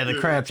 The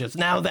crab chips.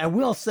 Now, I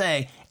will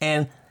say,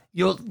 and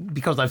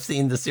because I've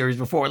seen the series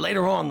before,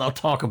 later on they'll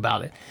talk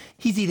about it.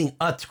 He's eating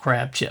Utz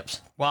crab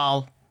chips.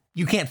 While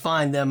you can't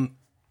find them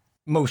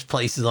most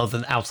places other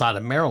than outside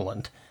of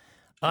Maryland.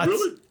 Utz,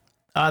 really?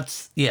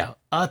 Utz, yeah.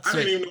 Utz. I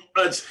didn't even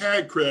know Utz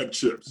had crab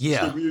chips.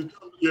 Yeah. So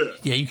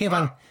yeah, you can't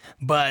find,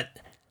 but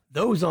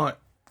those aren't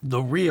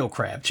the real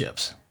crab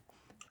chips.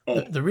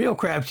 Oh. The real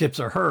crab chips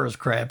are hers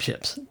crab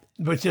chips,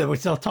 which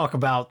they'll talk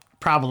about.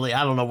 Probably,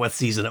 I don't know what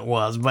season it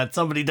was, but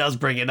somebody does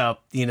bring it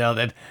up,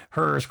 that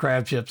hers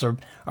crab chips are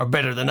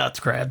better than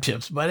Utz crab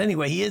chips. But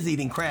anyway, he is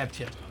eating crab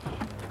chips.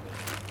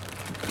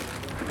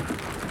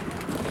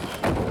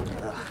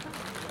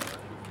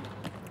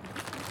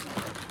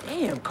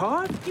 Damn,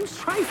 Carl, you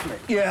trifling.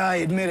 Yeah, I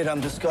admit it,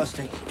 I'm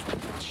disgusting.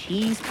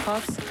 Cheese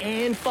puffs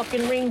and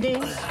fucking ring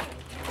dings?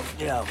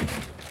 Yeah.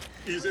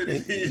 He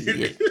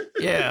said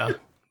yeah.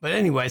 But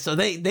anyway, so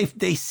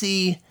they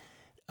see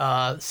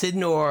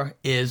Sidnor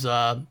is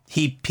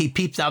he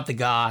peeps out the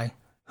guy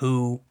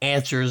who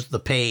answers the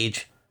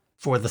page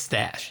for the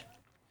stash.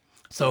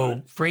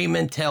 So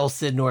Freeman tells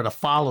Sidnor to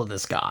follow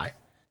this guy.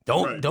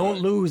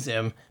 Don't lose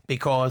him,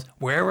 because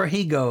wherever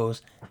he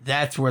goes,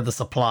 that's where the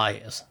supply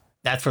is.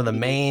 That's where the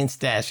main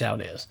stash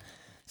out is.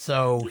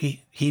 So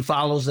he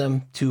follows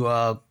him to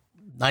a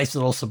nice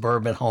little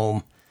suburban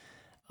home.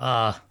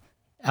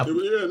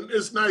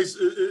 It's nice.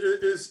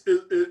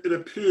 It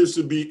appears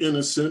to be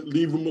innocent,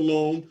 leave them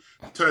alone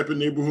type of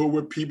neighborhood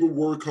where people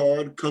work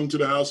hard, come to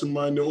the house and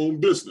mind their own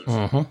business.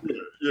 Mm-hmm.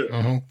 Yeah.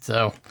 Mm-hmm.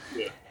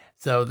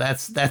 So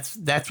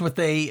that's what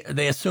they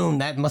assume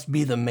that must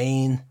be the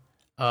main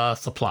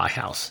supply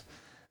house.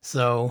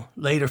 So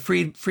later,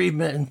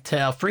 Freeman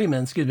tells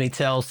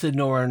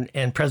Sidnor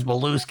and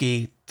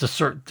Przybylowski to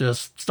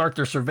start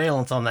their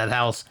surveillance on that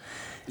house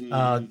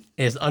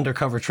as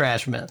undercover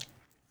trash men.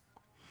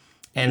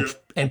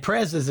 And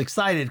Prez is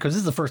excited because this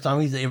is the first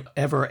time he's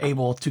ever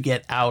able to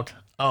get out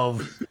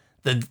of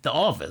the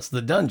office,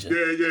 the dungeon.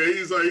 Yeah.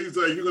 He's like,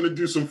 you're gonna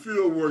do some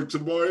field work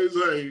tomorrow. He's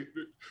like,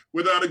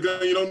 without a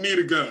gun, you don't need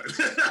a gun.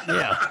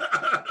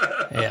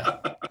 Yeah.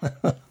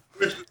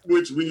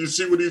 Which when you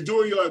see what he's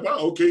doing, you're like, wow,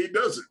 okay, he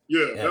does it.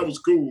 Yeah. That was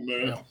cool,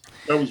 man. Yeah.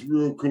 That was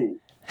real cool.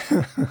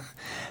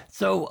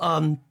 So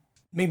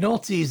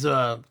McNulty's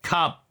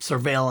cop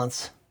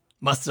surveillance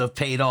must have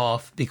paid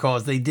off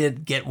because they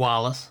did get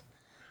Wallace.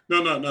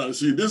 No.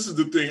 See, this is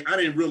the thing. I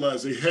didn't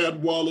realize they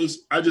had Wallace.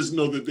 I just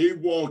know that they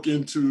walk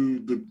into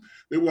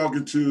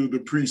the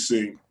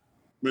precinct.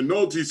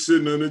 McNulty's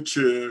sitting in a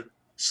chair,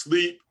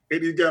 sleep,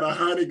 and he got a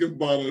Heineken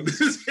bottle in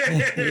his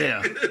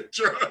hand,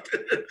 drunk.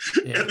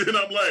 And then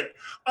I'm like,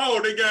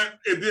 oh, they got.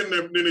 And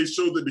then they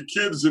showed that the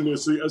kid's in there.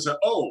 So I said,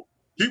 oh.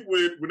 He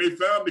went, when they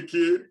found the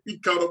kid, he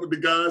caught up with the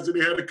guys and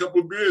they had a couple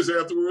of beers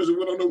afterwards and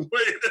went on the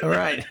way. All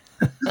right.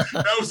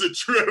 That was a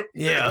trip.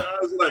 Yeah. Man. I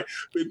was like,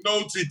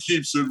 McNulty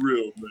keeps it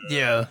real,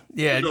 man.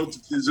 Yeah.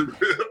 McNulty keeps it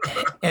real.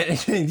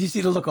 And you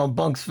see the look on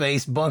Bunk's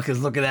face. Bunk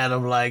is looking at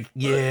him like,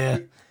 yeah.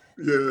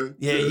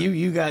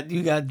 You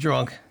got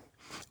drunk.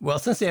 Well,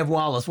 since they have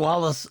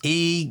Wallace,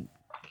 he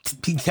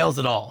tells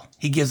it all.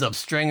 He gives up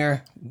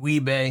Stringer,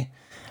 Weebay,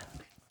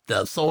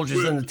 the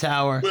soldiers in the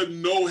tower. But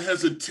no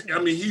hesitation. I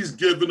mean, he's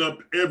given up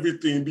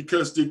everything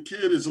because the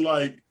kid is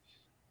like,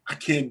 I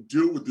can't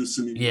deal with this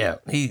anymore. Yeah.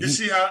 You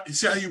see how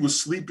he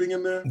was sleeping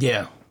in there?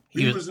 Yeah.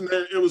 He was in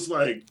there. It was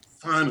like,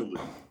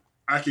 finally,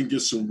 I can get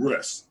some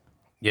rest.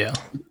 Yeah.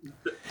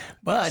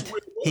 But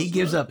he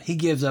gives up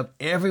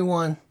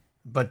everyone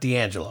but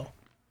D'Angelo.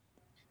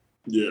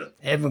 Yeah.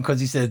 Everyone, because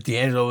he said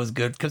D'Angelo was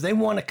good, because they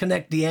want to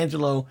connect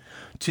D'Angelo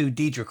to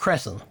Deidre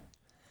Crescent.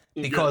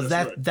 Because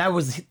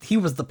he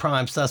was the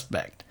prime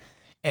suspect.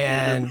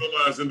 And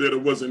realizing that it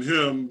wasn't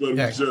him, but it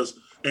was just,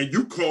 and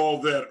you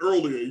called that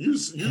earlier. You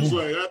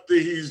like, I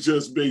think he's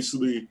just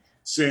basically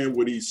saying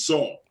what he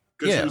saw.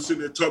 Because he was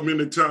sitting there talking, in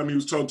the time he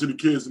was talking to the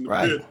kids in the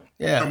pit.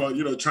 Yeah.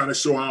 Talking about, trying to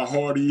show how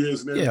hard he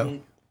is and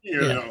everything.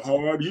 How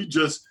hard.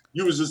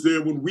 You was just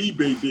there when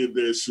Weebay did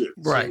that shit.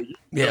 Right.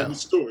 So tell the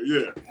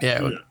story.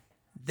 Yeah.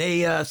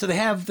 They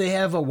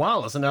have a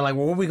Wallace, and they're like,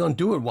 well, what are we going to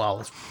do with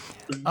Wallace?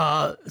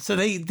 So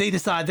they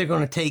decide they're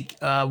going to take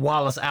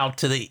Wallace out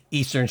to the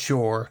Eastern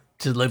Shore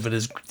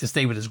to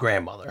stay with his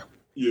grandmother.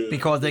 Yeah.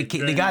 Because they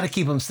got to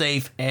keep him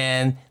safe,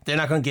 and they're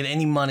not going to get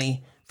any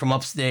money from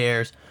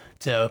upstairs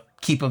to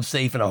keep him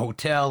safe in a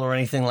hotel or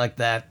anything like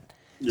that.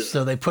 Yeah.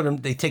 So they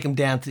take him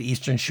down to the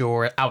Eastern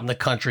Shore, out in the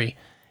country,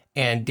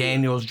 and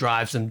Daniels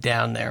drives him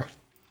down there.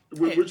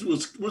 Which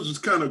was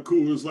kind of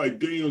cool. It's like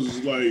Daniels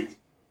is like,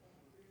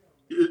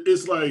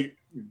 it's like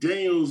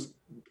Daniels.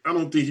 I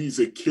don't think he's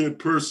a kid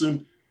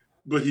person,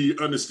 but he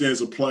understands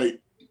the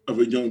plight of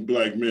a young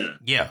black man.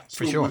 Yeah,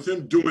 for sure. With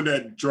him doing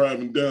that,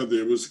 driving down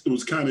there, it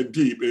was kind of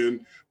deep.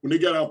 And when they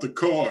got out the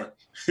car,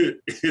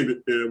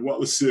 and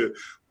Wallace said,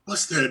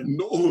 "What's that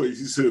noise?"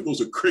 He said,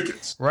 "Those are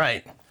crickets."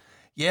 Right.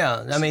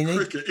 Yeah, I mean, he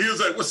was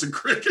like, "What's a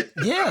cricket?"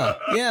 Yeah.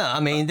 I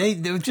mean,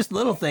 they were just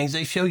little things.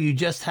 They show you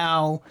just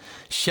how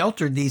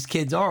sheltered these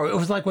kids are. It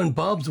was like when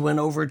Bubs went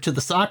over to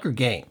the soccer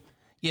game.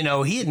 He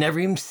had never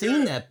even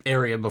seen that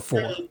area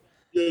before.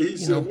 Yeah, he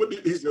said,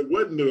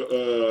 wasn't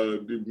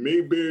the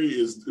Mayberry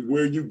is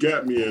where you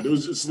got me at. It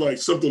was just like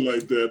something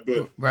like that.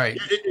 But right.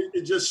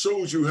 It just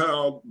shows you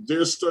how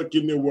they're stuck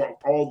in there where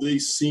all they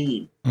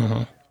seen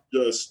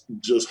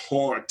just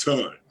hard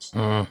times,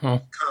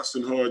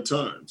 constant hard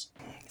times.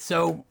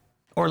 So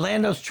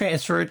Orlando's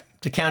transferred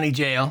to county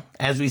jail,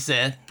 as we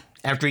said,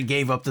 after he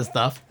gave up the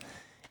stuff.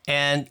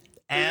 And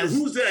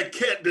who's that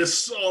cat that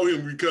saw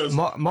him? Because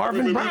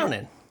Marvin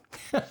Browning.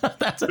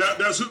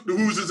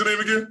 Who's his name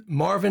again?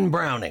 Marvin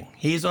Browning.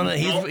 He's on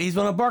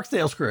a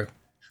Barksdale's crew.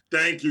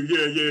 Thank you.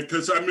 Yeah.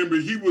 Because I remember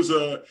he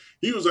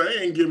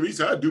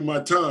said, I do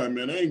my time,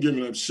 man. I ain't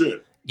giving up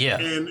shit. Yeah.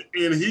 And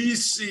he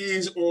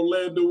sees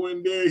Orlando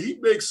in there. He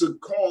makes a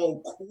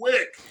call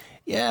quick.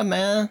 Yeah,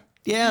 man.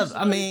 Yeah.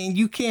 I mean,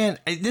 you can't.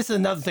 This is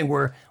another thing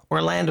where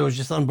Orlando is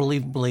just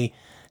unbelievably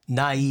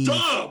naive.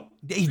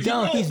 He's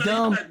dumb. He's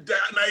dumb.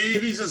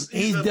 Naive.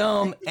 He's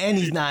dumb and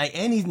he's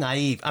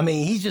naive. I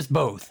mean, he's just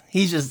both.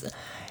 He's just,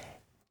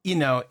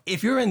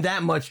 if you're in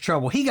that much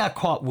trouble, he got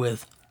caught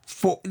with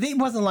 4. It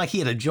wasn't like he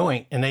had a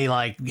joint and they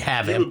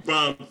have him. He was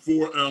buying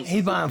 4 ounces.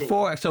 He's buying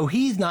 4, so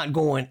he's not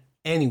going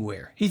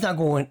anywhere.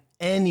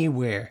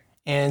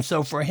 And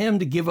so for him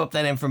to give up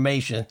that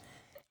information,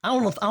 I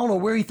don't know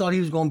where he thought he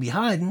was going to be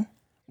hiding,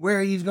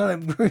 where he's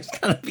going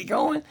to be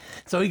going.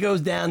 So he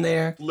goes down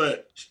there.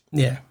 Fletch.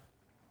 Yeah.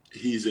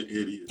 He's an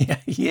idiot. Yeah,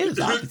 he is,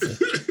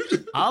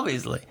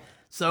 obviously.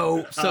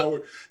 So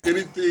Howard,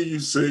 anything you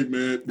say,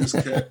 man, this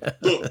cat,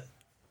 look,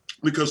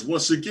 because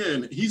once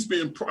again, he's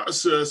being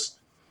processed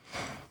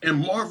and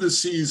Marvin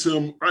sees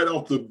him right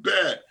off the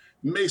bat,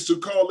 makes the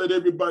call, let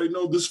everybody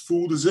know this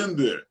food is in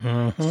there.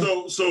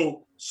 Mm-hmm.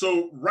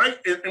 So right,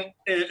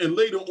 and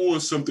later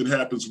on something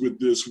happens with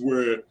this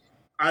where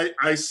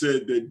I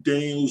said that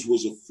Daniels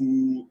was a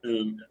fool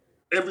and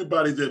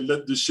everybody that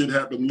let this shit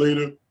happen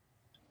later,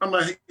 I'm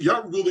like,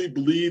 y'all really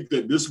believe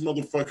that this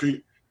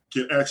motherfucker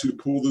can actually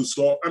pull this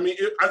off? I mean,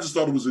 I just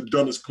thought it was the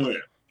dumbest plan.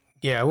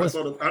 Yeah, it was.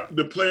 I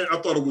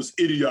thought it was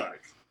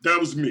idiotic. That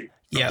was me.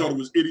 Yeah. I thought it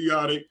was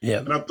idiotic. Yeah.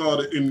 And I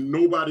thought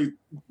nobody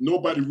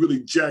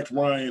really jacked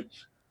Ryan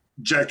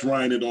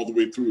it all the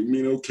way through. I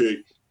mean, okay.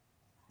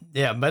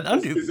 Yeah, but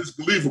is this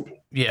believable?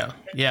 Yeah.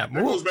 That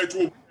goes back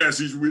to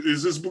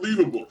is this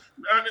believable?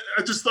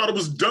 I just thought it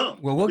was dumb.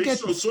 Well, they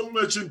show so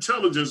much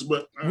intelligence,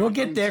 but we'll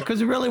get there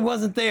because it really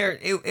wasn't there.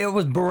 It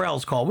was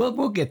Burrell's call.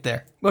 We'll get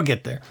there.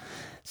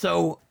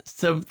 So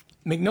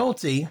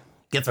McNulty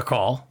gets a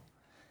call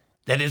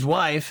that his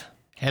wife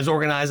has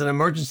organized an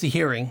emergency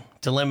hearing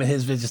to limit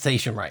his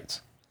visitation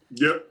rights.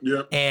 Yep.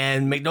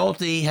 And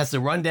McNulty has to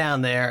run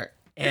down there.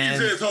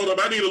 And he says, hold up,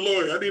 I need a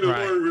lawyer.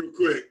 Lawyer real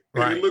quick.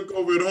 And he look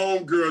over at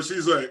homegirl.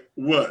 She's like,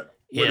 what?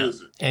 What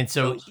is it? And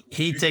so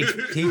he takes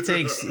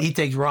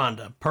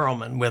Rhonda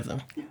Perlman with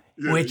him,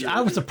 which I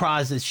was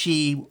surprised that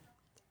she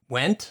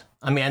went.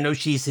 I mean, I know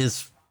she's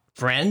his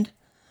friend,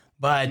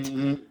 but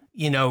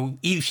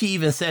she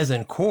even says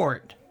in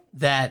court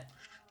that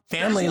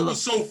family law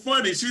was so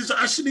funny. She's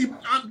I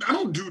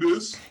don't do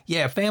this.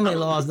 Yeah, family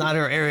law is not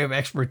her area of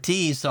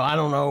expertise, so I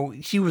don't know.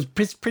 She was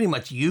pretty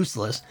much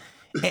useless.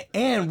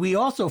 And we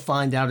also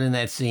find out in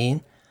that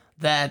scene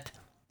that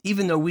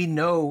even though we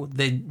know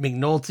that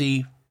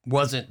McNulty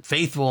wasn't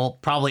faithful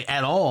probably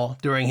at all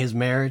during his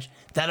marriage,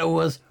 that it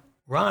was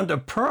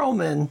Rhonda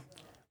Perlman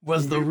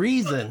was the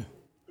reason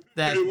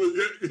that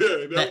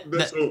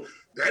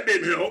that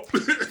didn't help.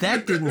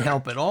 That didn't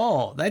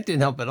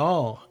help at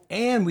all.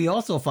 And we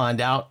also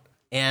find out,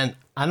 and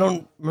I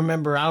don't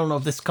know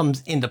if this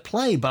comes into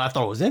play, but I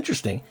thought it was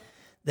interesting,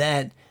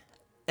 that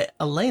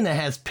Elena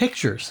has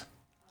pictures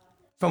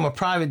from a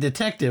private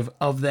detective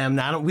of them.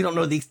 Now, we don't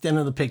know the extent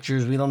of the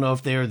pictures. We don't know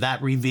if they're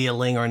that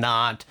revealing or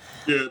not.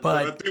 Yeah,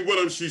 but I think one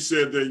of she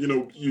said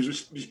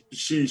that,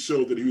 she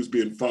showed that he was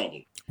being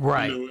followed.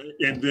 Right.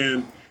 And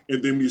then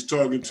he's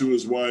talking to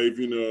his wife,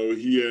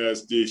 he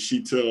asked, did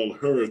she tell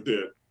her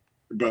that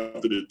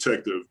about the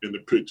detective in the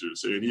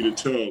pictures? And he didn't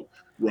tell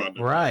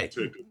Rhonda. Right.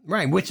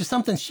 Right, which is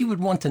something she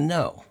would want to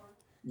know.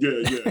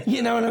 Yeah.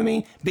 You know what I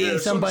mean? Being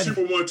somebody she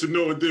would want to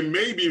know, and then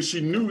maybe if she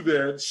knew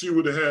that, she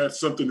would have had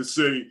something to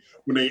say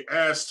when they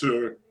asked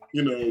her,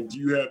 when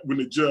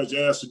the judge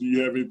asked her, do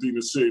you have anything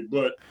to say?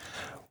 But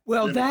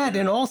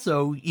and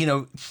also,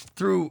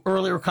 through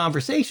earlier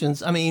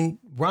conversations, I mean,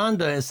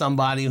 Rhonda is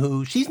somebody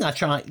who she's not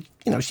trying,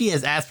 she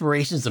has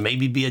aspirations to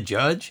maybe be a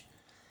judge.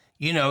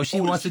 She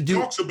wants to do.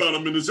 Talks about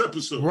him in this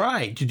episode,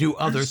 right? To do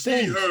other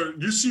things.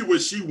 You see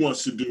what she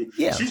wants to do.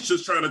 Yeah, she's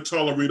just trying to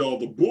tolerate all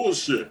the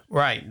bullshit.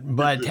 Right,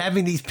 but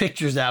having these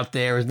pictures out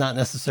there is not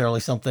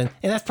necessarily something,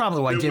 and that's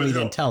probably why Jimmy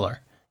didn't tell her.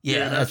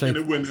 Yeah, that's right. And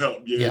it wouldn't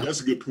help. Yeah, that's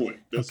a good point.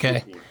 Okay.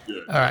 A good point. Yeah.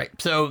 All right.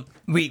 So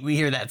we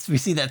hear that. We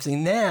see that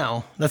scene.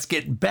 Now let's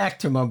get back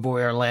to my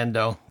boy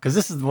Orlando, because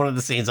this is one of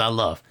the scenes I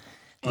love.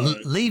 Right.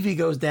 Levy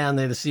goes down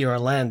there to see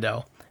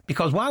Orlando.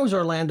 Because why was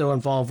Orlando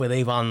involved with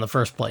Avon in the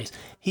first place?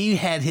 He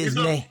had his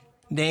name.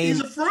 He's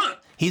a front.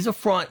 He's a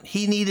front.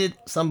 He needed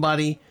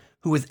somebody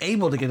who was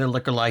able to get a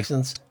liquor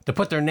license to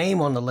put their name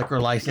on the liquor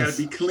license.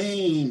 Gotta be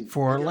clean.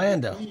 For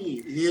Orlando.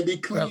 He gotta be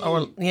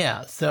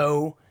clean.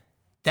 So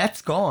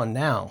that's gone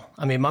now.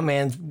 I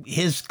mean,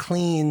 his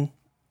clean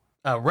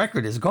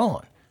record is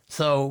gone.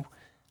 So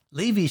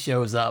Levy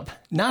shows up,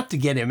 not to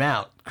get him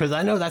out, because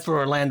I know that's what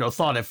Orlando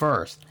thought at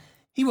first.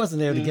 He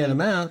wasn't there to get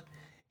him out.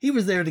 He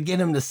was there to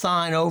get him to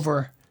sign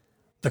over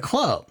the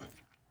club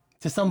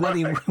to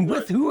somebody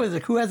who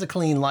has a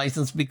clean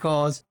license,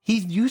 because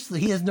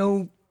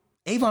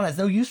Avon has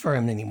no use for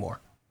him anymore.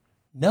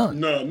 None.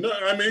 No.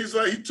 I mean,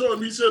 he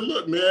told me, he said,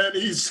 look, man,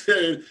 he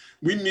said,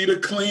 we need a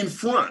clean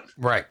front.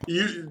 Right.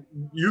 You're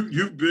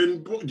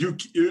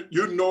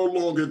no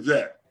longer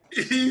that.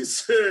 He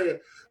said,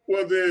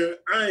 well, then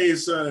I ain't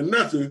signing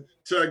nothing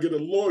till I get a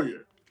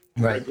lawyer.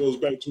 Right. That goes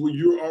back to where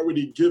you're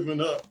already giving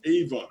up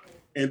Avon.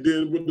 And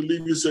then when the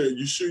Levy said,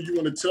 you sure you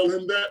want to tell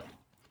him that?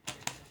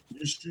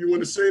 You sure you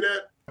want to say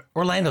that?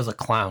 Orlando's a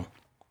clown.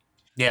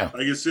 Yeah.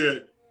 Like I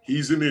said,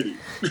 he's an idiot.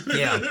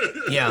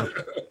 Yeah.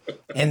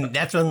 And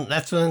that's when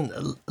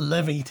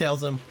Levy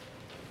tells him,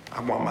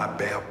 I want my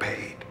bail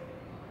paid.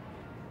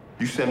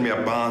 You send me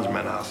a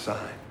bondsman, I'll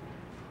sign.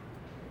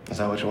 Is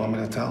that what you want me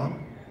to tell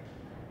him?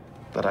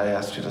 That I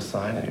asked you to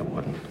sign and you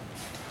wouldn't?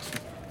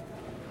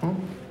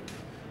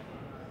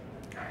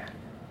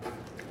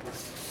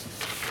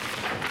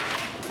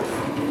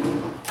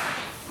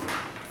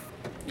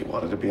 You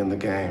wanted to be in the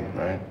game,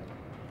 right?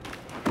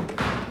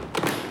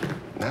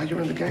 Now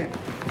you're in the game.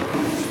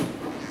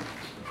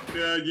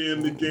 Now you're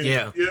in the game.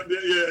 Yeah.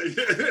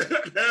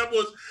 That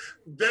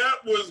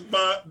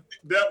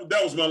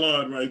was my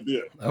line right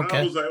there. Okay.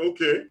 I was like,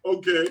 okay.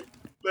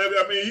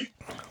 I mean,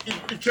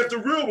 he kept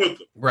it real with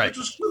him. Right. Which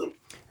is true.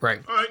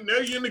 Right. All right, now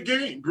you're in the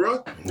game,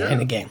 bro. Yeah. In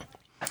the game.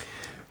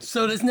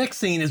 So this next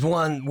scene is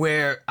one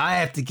where I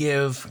have to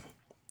give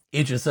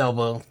Idris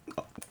Elba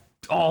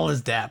all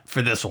his dap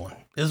for this one.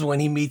 This is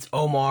when he meets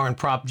Omar and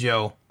Prop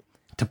Joe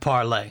to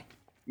parlay.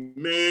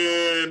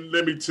 Man,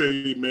 let me tell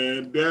you,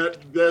 man,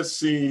 that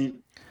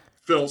scene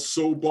felt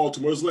so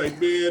Baltimore. It's like,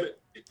 man,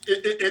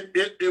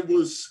 it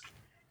was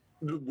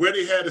where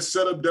they had it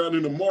set up down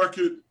in the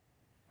market,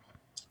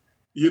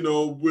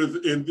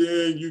 and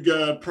then you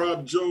got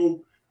Prop Joe.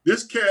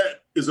 This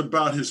cat is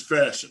about his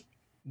fashion.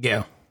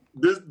 Yeah.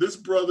 This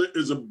brother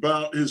is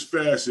about his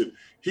fashion.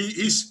 He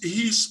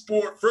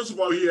sport. First of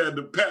all, he had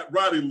the Pat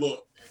Riley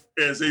look,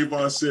 as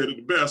Avon said, at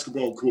the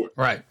basketball court.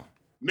 Right.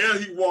 Now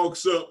he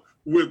walks up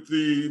with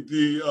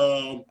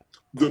the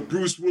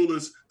Bruce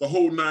Willis, the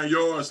whole 9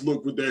 yards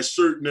look with that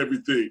shirt and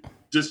everything,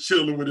 just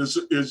chilling with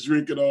his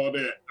drink and all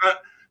that.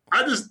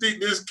 I just think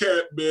this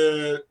cat,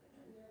 man.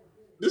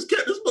 This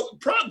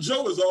Prop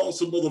Joe is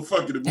awesome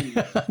motherfucker to me.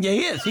 Yeah,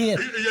 he is. He is.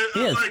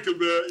 I like him,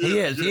 man. He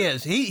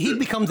is. He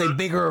becomes a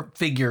bigger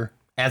figure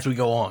as we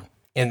go on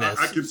in this.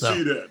 I can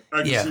see that.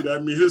 I can see that. I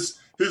mean, his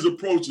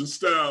approach and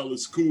style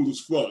is cool as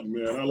fuck,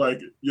 man. I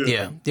like it.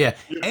 Yeah.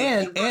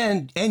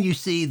 And you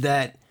see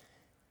that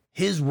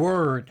his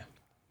word,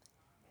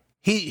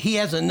 he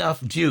has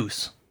enough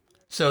juice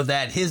so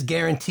that his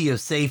guarantee of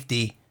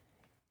safety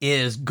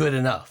is good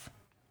enough.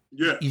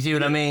 Yeah. You see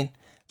what I mean?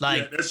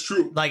 Like, that's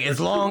true. Like, as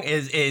long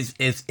as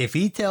if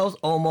he tells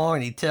Omar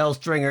and he tells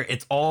Stringer,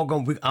 it's all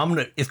gonna be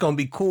it's gonna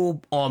be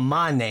cool on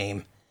my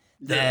name,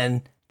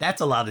 then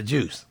that's a lot of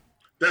juice.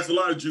 That's a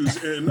lot of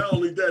juice. And not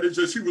only that, it's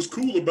just he was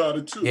cool about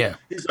it too. Yeah.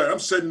 He's like, I'm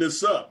setting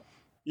this up.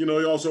 He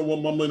also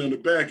want my money in the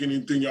back,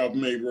 anything y'all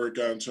may work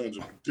out in terms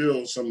of a deal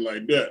or something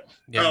like that.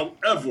 Yeah.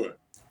 However,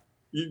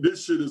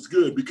 this shit is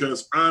good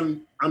because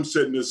I'm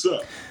setting this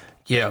up.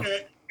 Yeah.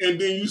 And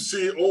then you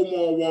see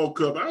Omar walk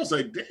up. I was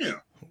like,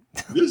 damn,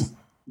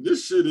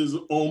 this shit is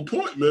on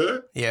point,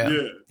 man. Yeah.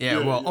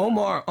 Well,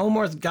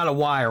 Omar's got a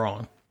wire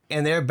on,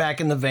 and they're back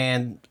in the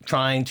van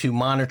trying to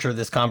monitor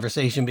this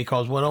conversation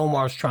because what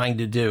Omar's trying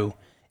to do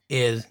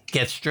is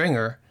get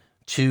Stringer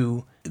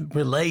to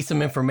relay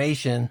some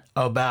information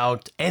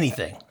about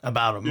anything,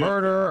 about a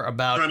murder,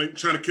 about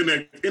trying to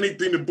connect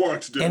anything to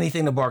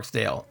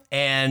Barksdale.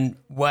 And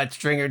what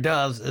Stringer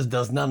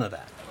does none of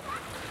that.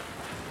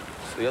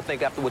 So you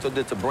think after what you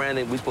did to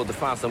Brandon, we supposed to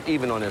find some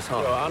even on this,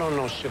 huh? Yo, I don't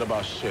know shit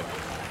about shit.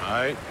 All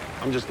right?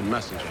 I'm just a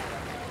messenger.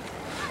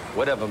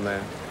 Whatever,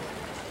 man.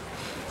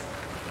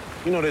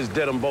 You know there's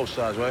dead on both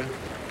sides, right?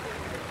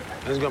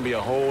 There's gonna be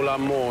a whole lot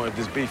more if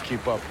this beef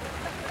keep up.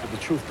 If the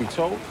truth be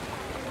told,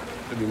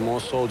 there'll be more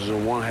soldiers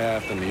in one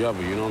half than the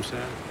other, you know what I'm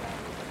saying?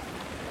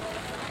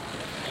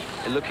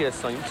 Hey, look here,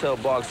 son, you tell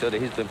Barksdale that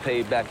he's been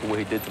paid back for what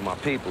he did to my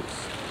peoples.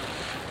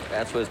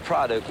 As for his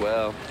product,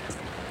 well,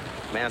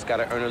 man's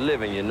gotta earn a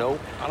living, you know?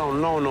 I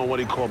don't know what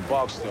he called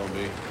Barksdale,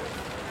 B.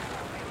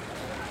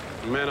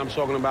 The man I'm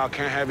talking about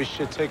can't have his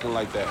shit taken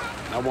like that.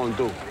 That won't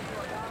do. All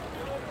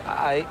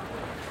right.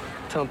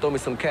 Tell him throw me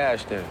some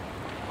cash then,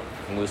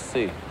 and we'll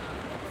see.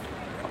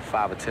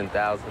 5 or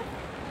 10,000.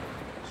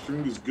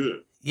 String is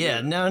good.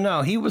 Yeah,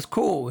 no, he was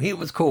cool.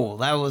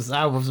 I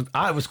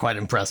was quite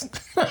impressed.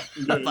 I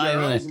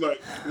was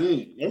like,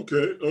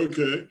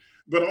 okay.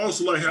 But I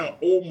also like how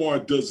Omar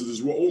does it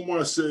as well.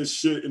 Omar says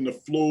shit in the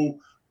flow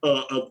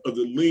of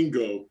the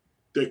lingo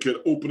that could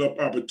open up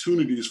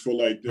opportunities for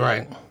like that,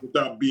 right,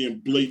 without being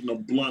blatant or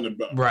blunt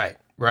about it.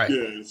 Right.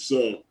 Yeah,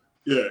 so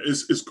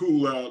it's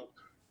cool out.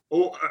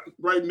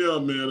 Right now,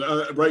 man.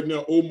 Right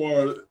now,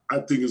 Omar, I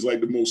think is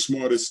like the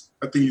smartest.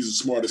 I think he's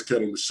the smartest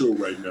cat on the show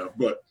right now.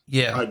 But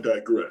I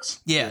digress.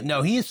 Yeah,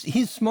 no,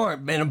 he's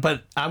smart, man.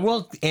 But I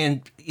will,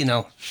 and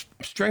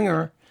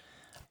Stringer,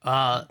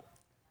 and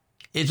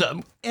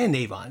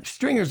Avon.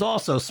 Stringer's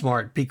also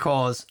smart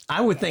because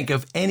I would think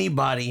of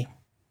anybody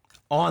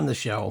on the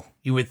show,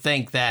 you would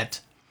think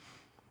that,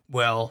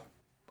 well,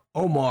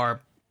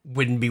 Omar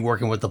wouldn't be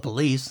working with the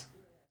police.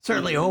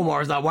 Certainly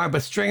Omar's not wired,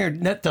 but Stringer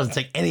doesn't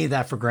take any of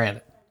that for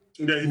granted.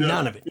 Yeah,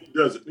 none of it. He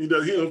doesn't. He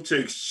don't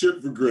take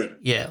shit for granted.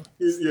 Yeah.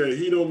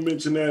 He don't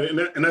mention that,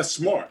 and that's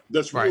smart.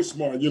 That's real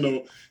smart.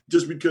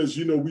 Just because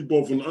we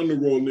both on the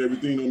underworld and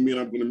everything, don't mean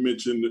I'm going to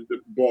mention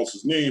the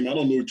boss's name. I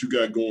don't know what you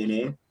got going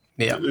on.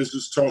 Yeah. Let's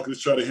just talk.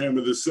 Let's try to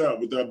hammer this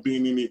out without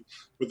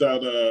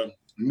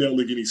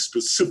nailing any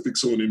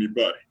specifics on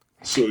anybody.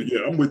 So yeah,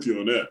 I'm with you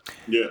on that.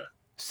 Yeah.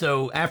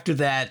 So after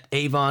that,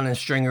 Avon and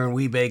Stringer and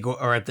Wee-Bey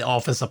are at the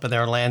office up in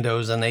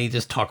Orlando's, and they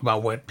just talk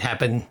about what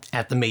happened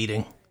at the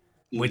meeting,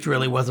 which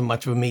really wasn't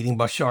much of a meeting.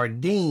 But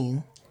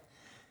Shardine,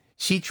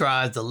 she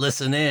tries to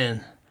listen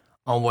in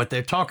on what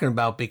they're talking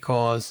about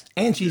because,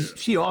 and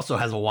she also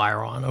has a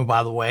wire on, oh,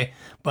 by the way.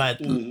 But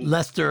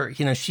Lester,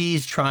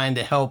 she's trying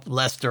to help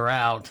Lester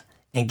out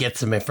and get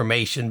some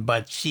information,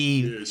 but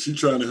she's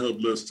trying to help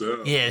Lester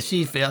out. Yeah,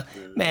 she feel,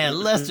 man,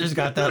 Lester's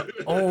got that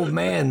old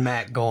man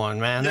Mac going,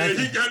 man. Yeah,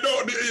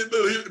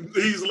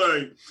 he's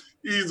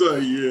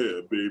like,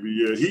 yeah, baby,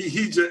 yeah.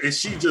 He just, and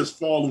she just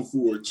falling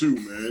for it too,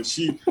 man.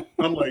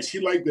 I'm like,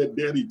 she like that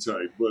daddy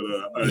type, but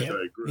I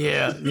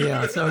digress.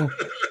 Yeah.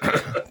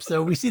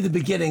 So we see the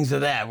beginnings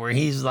of that, where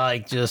he's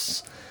like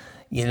just,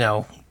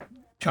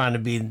 trying to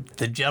be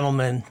the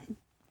gentleman.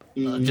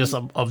 Just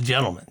of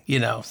gentlemen,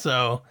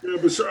 so. Yeah,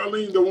 but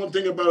Charlene, the one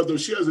thing about it, though,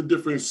 she has a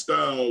different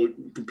style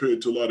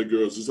compared to a lot of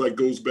girls. It's like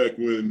goes back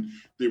when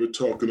they were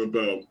talking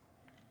about,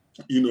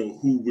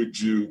 who would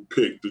you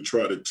pick to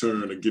try to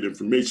turn and get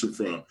information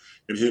from?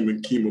 And him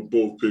and Kima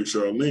both picked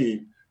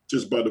Charlene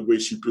just by the way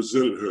she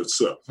presented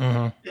herself.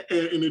 And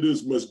it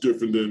is much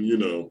different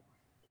than,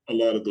 a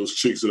lot of those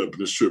chicks that up in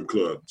the strip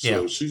club.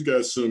 So she's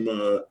got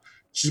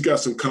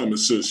some common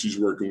sense she's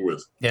working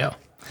with. Yeah.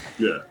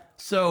 Yeah.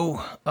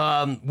 So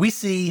we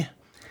see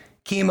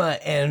Kima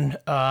and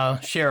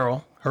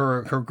Cheryl,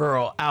 her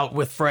girl, out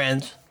with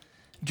friends,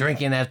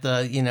 drinking at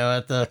the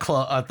at the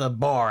club, at the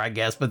bar, I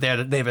guess. But they have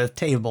a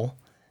table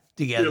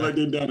together. Yeah, like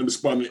they're down in the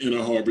spot in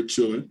Inner Harbor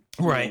chilling.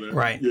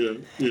 Right.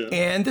 Yeah.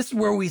 And this is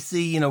where we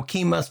see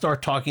Kima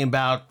start talking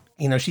about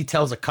she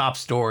tells a cop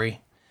story,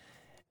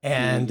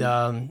 and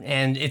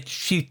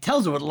she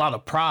tells it with a lot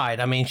of pride.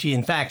 I mean, she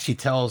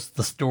tells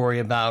the story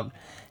about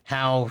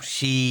how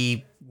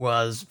she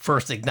was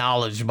first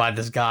acknowledged by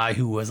this guy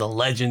who was a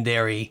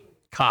legendary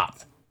cop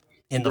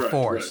in the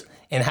force,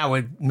 and how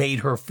it made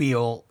her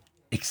feel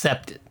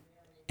accepted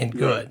and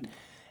good.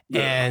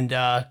 And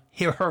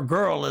here her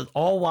girl is,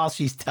 all while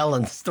she's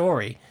telling the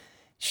story,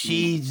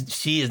 she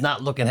is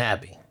not looking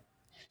happy.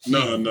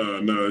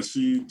 No.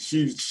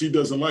 She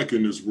doesn't like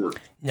in this work.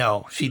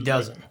 No, she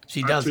doesn't.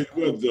 She doesn't. I tell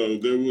you what, though,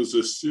 there was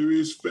a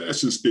serious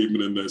fashion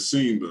statement in that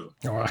scene, though.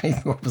 All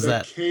right, what was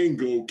that? The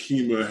Kango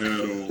Kima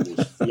had on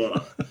was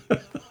fly.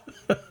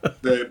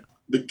 That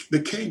the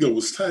Kango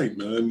was tight,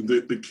 man.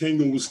 The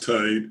Kango was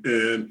tight,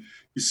 and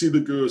you see the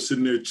girl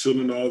sitting there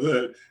chilling, all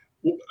that.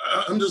 Well,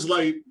 I'm just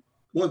like,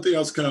 one thing I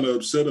was kind of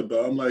upset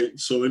about. I'm like,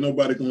 so ain't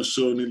nobody gonna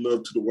show any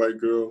love to the white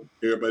girl?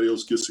 Everybody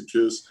else gets a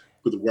kiss,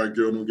 but the white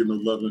girl don't get no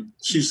loving.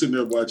 She's sitting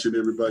there watching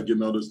everybody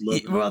getting all this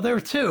love. Well, there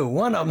were two.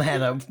 One of them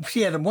had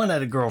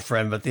a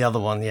girlfriend, but the other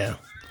one, yeah.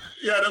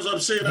 Yeah, that's what I'm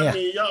saying. Yeah. I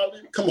mean, y'all,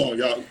 come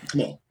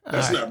on.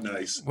 That's not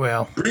nice.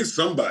 Well, bring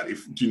somebody,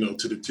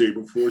 to the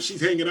table for her. She's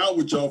hanging out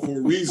with y'all for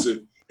a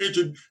reason.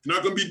 You're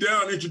not gonna be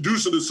down.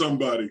 Introduce her to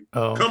somebody.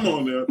 Oh. Come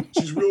on now.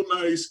 She's real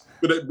nice.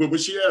 But when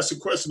she asked a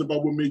question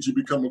about what made you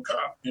become a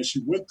cop, and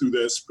she went through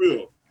that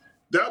spill,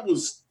 that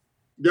was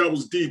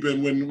deep.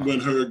 And when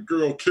her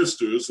girl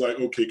kissed her, it's like,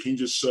 okay, can you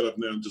just shut up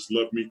now and just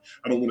love me?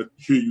 I don't want to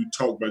hear you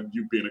talk about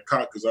you being a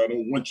cop because I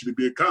don't want you to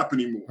be a cop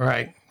anymore.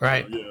 Right.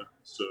 Yeah.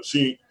 So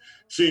she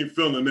ain't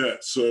feeling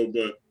that. So,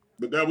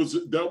 but that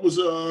was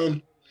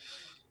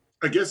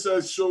I guess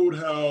that showed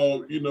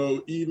how,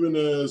 even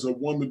as a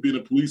woman being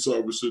a police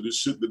officer, the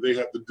shit that they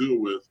have to deal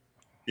with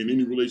in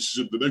any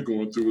relationship that they're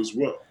going through as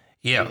well.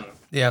 Yeah.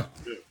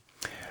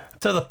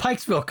 So the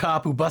Pikesville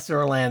cop who busted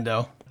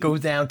Orlando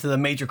goes down to the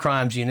major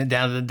crimes unit,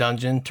 down to the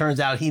dungeon.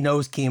 Turns out he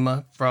knows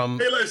Kima from...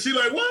 She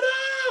like, what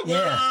up?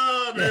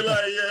 Yeah. They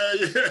like,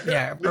 yeah.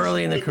 Yeah,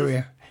 early in the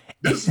career.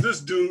 This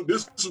dude,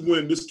 this is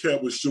when this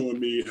cat was showing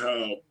me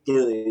how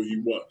thorough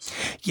he was.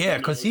 Yeah,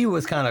 because he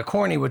was kind of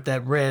corny with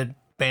that red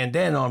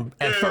bandana on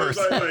at first.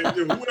 Like,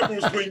 whoever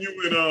was when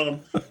you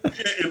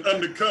in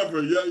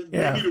undercover, you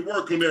need to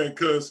work on that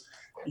because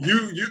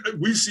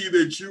we see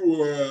that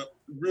you are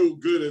real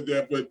good at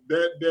that, but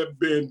that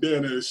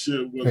bandana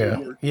shit wasn't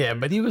working. Yeah,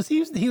 but he was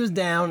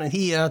down, and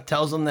he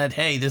tells him that,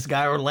 hey, this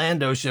guy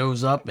Orlando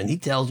shows up, and he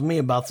tells me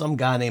about some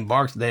guy named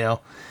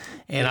Barksdale,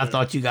 and I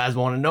thought you guys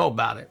want to know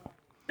about it.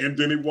 And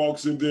then he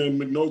walks in there,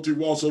 and McNulty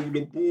walks over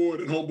the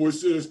board, and homeboy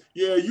says,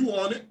 yeah, you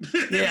on it.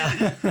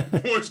 Yeah.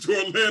 Points to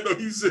Orlando.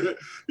 He said,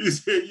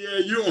 yeah,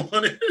 you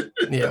on it.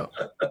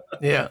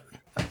 Yeah.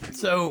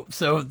 So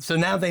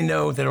now they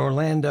know that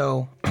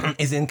Orlando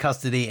is in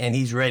custody, and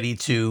he's ready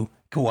to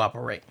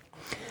cooperate.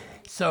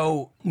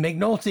 So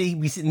McNulty,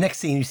 we see next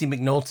scene, you see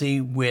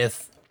McNulty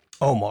with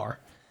Omar.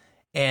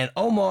 And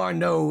Omar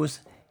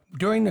knows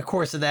during the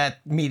course of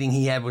that meeting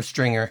he had with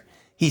Stringer,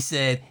 he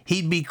said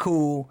he'd be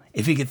cool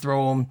if he could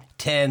throw him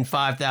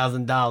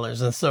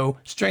 $5,000. And so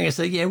Stringer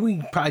said, yeah, we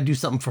can probably do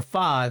something for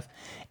 $5,000.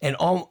 And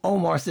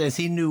Omar says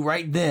he knew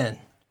right then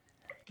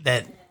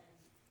that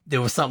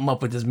there was something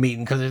up with this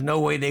meeting because there's no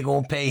way they're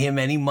going to pay him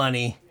any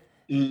money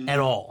at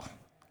all.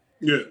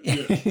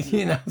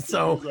 Yeah.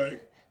 So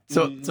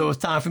it's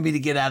time for me to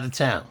get out of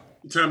town.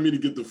 Time for me to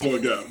get the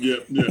fuck out. Yeah.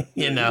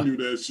 You know. He knew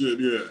that shit,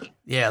 yeah.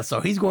 Yeah, so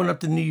he's going up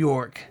to New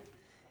York,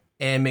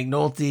 and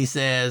McNulty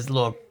says,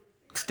 look,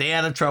 stay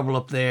out of trouble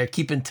up there,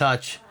 keep in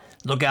touch,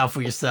 look out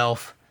for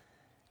yourself,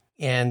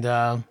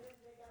 and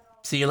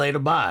see you later,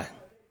 bye.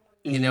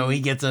 You know, he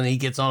gets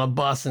on a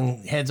bus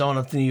and heads on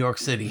up to New York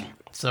City.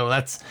 So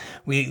that's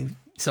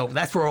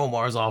where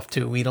Omar's off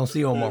to. We don't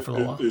see Omar for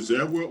a while. Is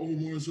that where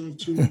Omar's off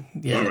to?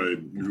 Yeah. All right,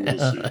 we'll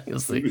see. You'll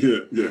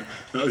see. Yeah.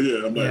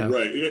 I'm like,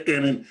 right.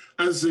 And then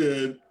I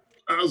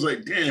was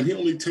like, damn, he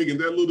only taking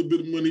that little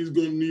bit of money. He's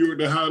going to New York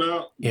to hide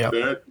out. Yeah.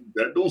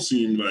 That don't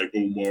seem like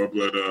Omar,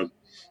 but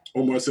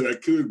Omar said I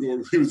could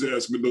go. He was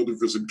asking me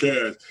for some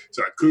cash,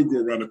 so I could go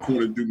around the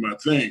corner and do my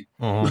thing.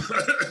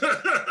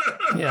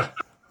 Yeah.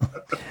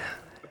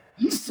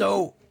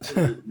 So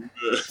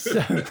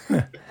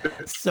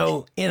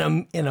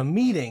in a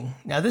meeting,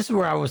 now this is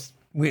where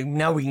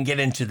now we can get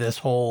into this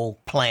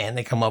whole plan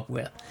they come up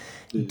with.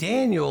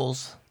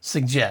 Daniels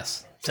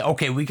suggests,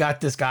 okay, we got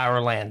this guy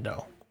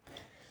Orlando.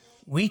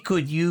 We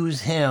could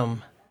use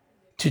him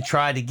to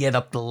try to get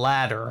up the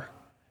ladder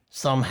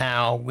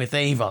somehow with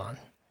Avon.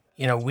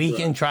 You know, we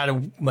can try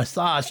to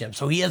massage him.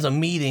 So he has a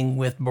meeting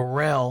with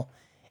Burrell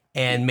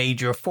and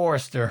Major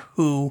Forrester,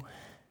 who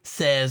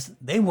says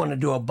they want to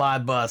do a buy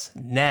bust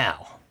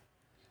now.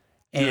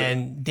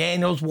 And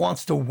Daniels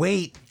wants to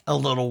wait a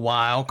little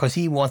while because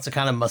he wants to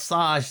kind of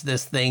massage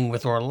this thing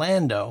with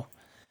Orlando,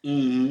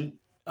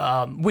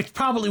 which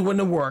probably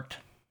wouldn't have worked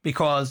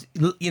because,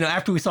 you know,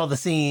 after we saw the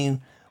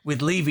scene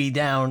with Levy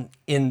down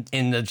in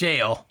the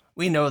jail,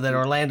 we know that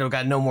Orlando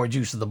got no more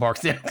juice of the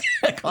Barksdale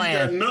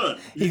clan.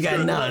 He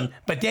got none.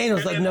 But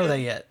Daniels doesn't know that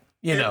yet,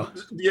 you know.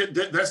 Yeah,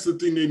 that's the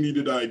thing they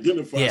needed to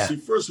identify. Yeah. See,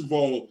 first of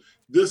all,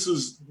 this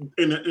is,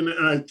 and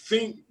I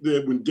think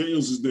that when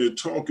Daniels is there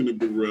talking to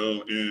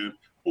Burrell and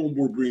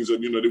Homeboy brings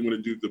up, you know, they want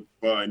to do the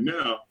buy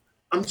now,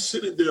 I'm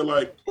sitting there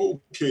like,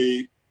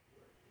 okay,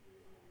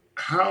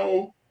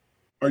 how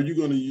are you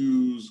going to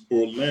use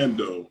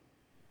Orlando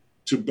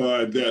to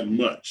buy that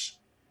much?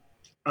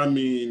 I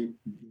mean,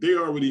 they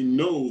already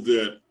know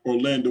that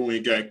Orlando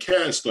ain't got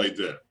cash like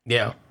that.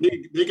 Yeah.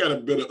 They got a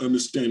better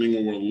understanding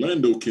of what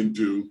Orlando can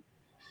do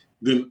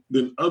than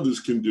others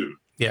can do.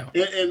 Yeah.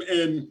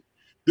 And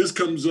this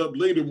comes up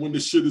later when the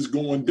shit is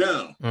going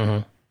down.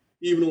 Mm-hmm.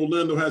 Even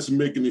Orlando has to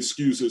make an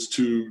excuse as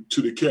to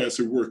the cast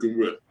they're working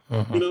with.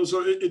 Mm-hmm. You know,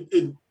 so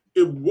it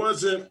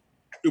was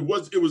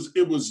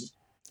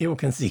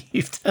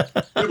ill-conceived.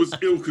 It was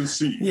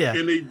ill-conceived. Yeah.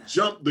 And they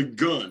jumped the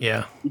gun.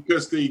 Yeah.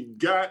 Because they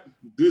got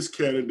this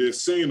cat and they're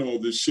saying all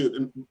this shit.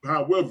 And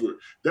however,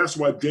 that's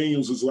why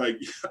Daniels is like,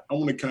 I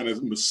want to kind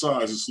of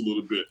massage this a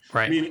little bit.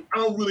 Right. I mean, I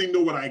don't really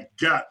know what I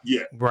got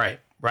yet. Right.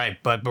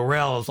 But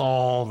Burrell is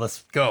all,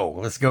 let's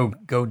go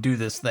do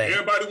this thing.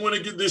 Everybody want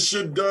to get this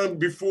shit done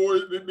before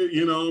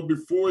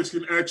it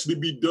can actually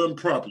be done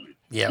properly.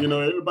 Yeah. You know,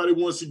 everybody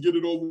wants to get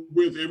it over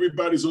with.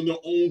 Everybody's on their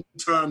own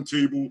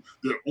timetable,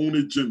 their own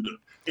agenda.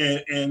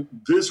 And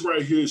this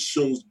right here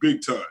shows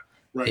big time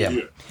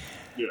here.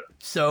 Yeah.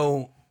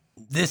 So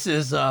this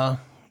is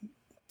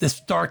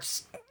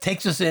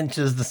takes us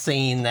into the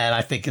scene that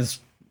I think is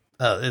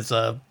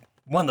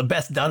one of the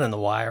best done in The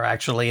Wire,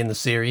 actually, in the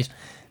series,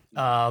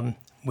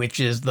 which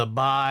is the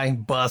buy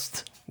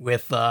bust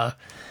with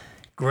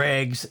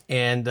Greggs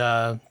and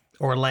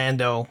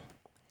Orlando.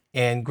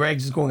 And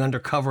Greggs is going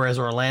undercover as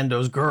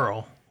Orlando's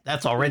girl.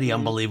 That's already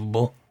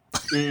unbelievable.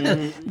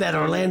 That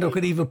Orlando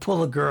could even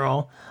pull a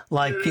girl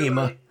like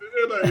Kima.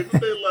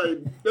 They're like,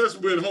 that's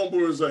when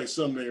Homeboy is like,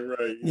 something ain't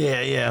right.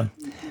 Yeah.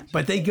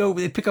 But they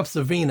pick up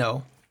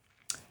Savino,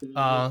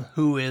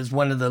 who is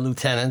one of the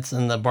lieutenants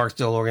in the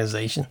Barksdale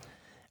organization.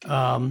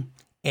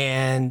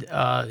 And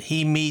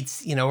he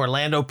meets,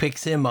 Orlando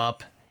picks him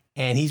up,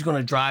 and he's going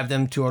to drive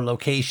them to a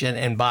location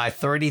and buy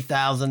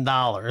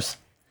 $30,000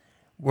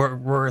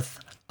 worth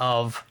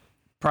of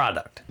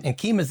product. And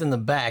Kima's in the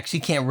back.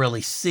 She can't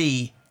really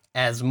see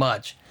as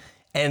much.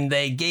 And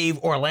they gave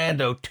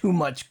Orlando too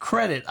much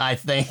credit, I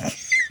think,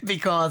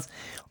 because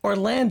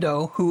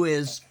Orlando, who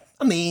is,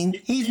 he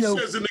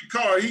says in the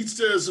car, he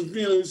says,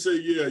 he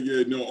said,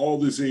 yeah, no, all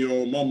this ain't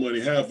all my money.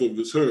 Half of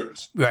it's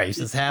hers. Right, he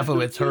says half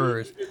of it's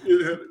hers.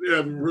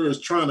 Half of hers,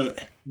 trying to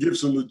give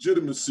some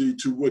legitimacy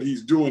to what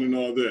he's doing and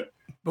all that.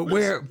 But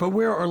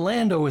where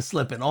Orlando is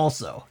slipping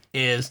also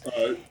is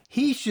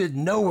he should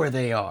know where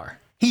they are.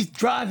 He's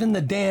driving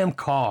the damn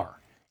car,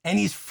 and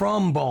he's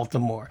from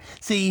Baltimore.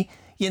 See,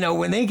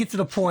 when they get to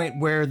the point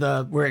where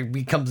it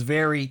becomes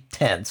very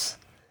tense,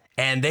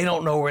 and they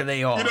don't know where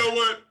they are. You know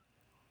what?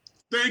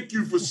 Thank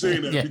you for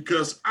saying that,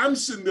 because I'm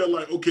sitting there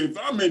like, okay, if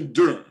I'm in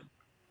Durham,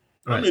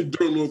 I'm in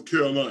Durham, North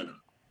Carolina,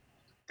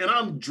 and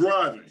I'm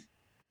driving,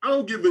 I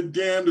don't give a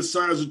damn the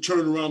size of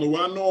turnaround.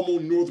 I know I'm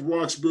on North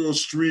Roxborough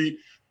Street.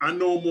 I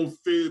know I'm on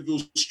Fayetteville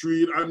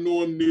Street. I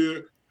know I'm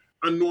near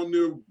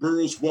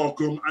Burroughs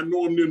Welcome. I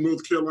know I'm near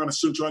North Carolina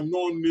Central. I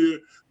know I'm near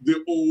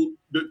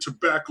the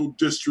Tobacco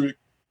District.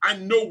 I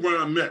know where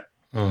I'm at.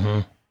 Mm-hmm.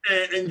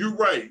 And you're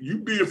right. You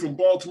being from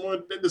Baltimore,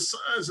 the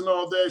signs and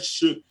all that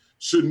shit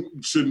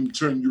shouldn't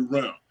turn you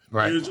around.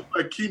 Right. And it's just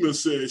like Kima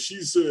said,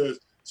 she said,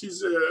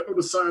 I know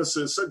the sign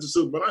says such and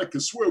such, but I can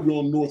swear we're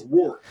on North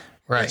Warwick.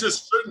 Right. It's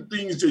just certain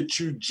things that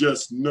you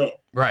just know.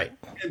 Right.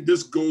 And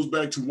this goes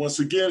back to, once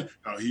again,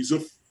 how he's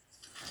a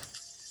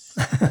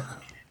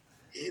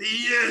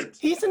idiot.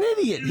 He's an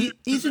idiot.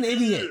 He's an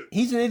idiot.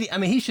 He's an idiot. I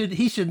mean, he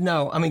should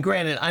know. I mean,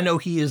 granted, I know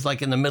he is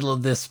like in the middle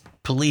of this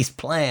police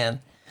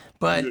plan,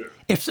 but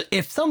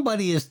if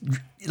somebody is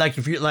like,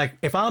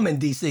 if I'm in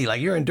DC,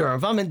 like you're in Durham,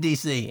 if I'm in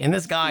DC and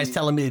this guy is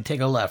telling me to take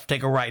a left,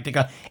 take a right,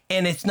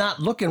 and it's not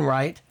looking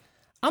right,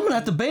 I'm gonna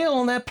have to bail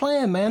on that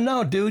plan, man.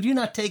 No, dude, you're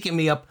not taking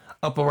me up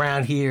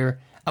around here,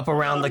 up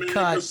around the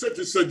cut. Such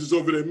and such is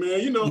over there,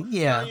 man. You know,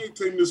 I ain't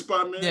taking this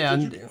spot, man. Yeah,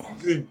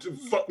 you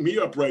fuck me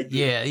up right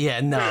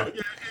there. No.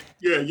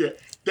 Yeah.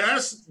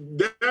 That's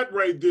that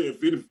right there.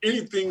 If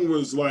anything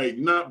was like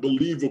not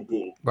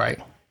believable, right?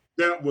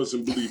 That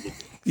wasn't believable.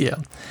 Yeah.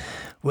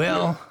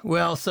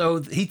 Well,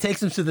 so he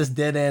takes him to this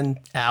dead end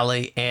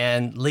alley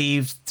and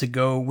leaves to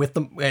go with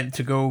them and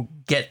to go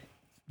get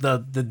the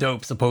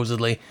dope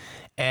supposedly,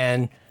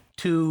 and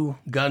 2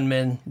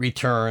 gunmen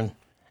return.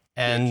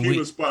 And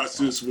Kima spots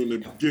this from the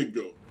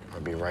get-go.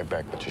 I'll be right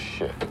back with your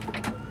shit.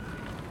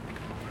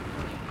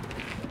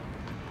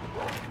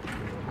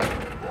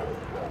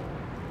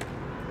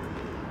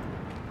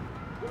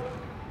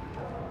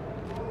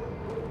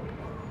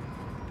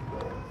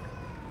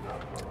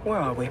 Where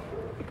are we?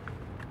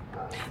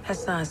 That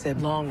sign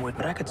said Longwood,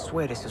 but I could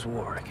swear this is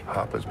Warwick.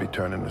 Hoppers be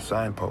turning the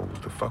signposts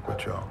to fuck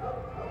with y'all.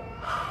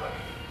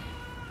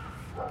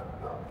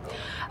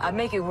 I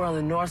make it we're on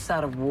the north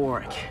side of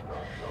Warwick.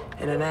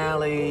 In an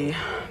alley,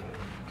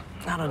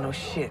 I don't know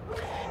shit.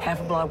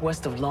 Half a block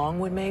west of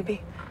Longwood,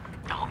 maybe?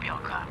 I hope y'all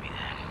copy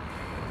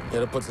that.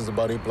 Yeah, that puts us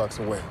about 8 blocks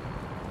away.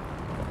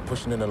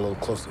 Pushing in a little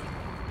closer.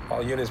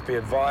 All units be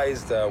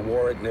advised,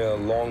 Warwick near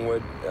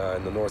Longwood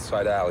in the north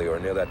side alley or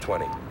near that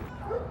 20.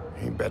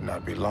 He better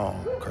not be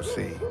long, because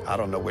see, I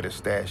don't know where the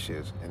stash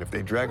is. And if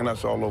they dragging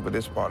us all over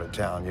this part of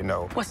town, you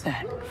know. What's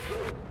that?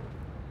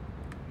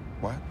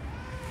 What?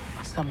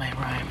 Something ain't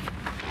right.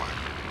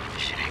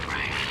 Shit ain't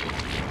right.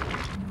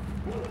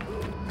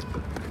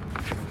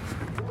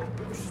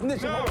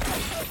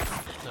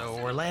 So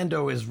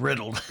Orlando is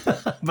riddled,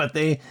 but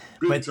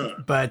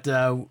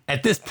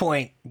at this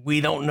point we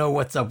don't know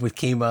what's up with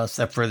Kima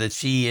except for that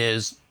she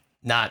is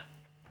not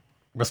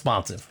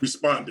responsive.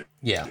 Responding.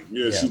 Yeah,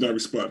 she's not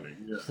responding.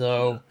 Yeah.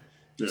 So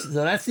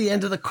that's the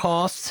end of the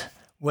cost.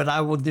 What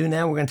I will do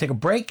now, we're going to take a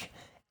break,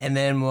 and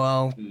then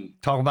we'll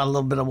talk about a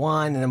little bit of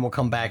wine, and then we'll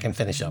come back and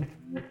finish up.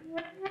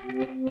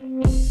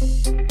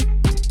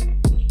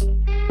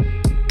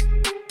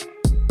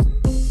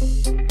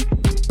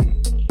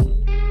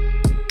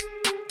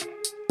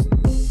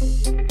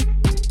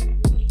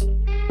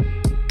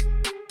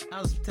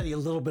 I'll tell you a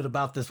little bit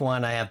about this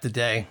wine I have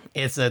today.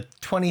 It's a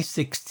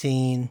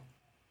 2016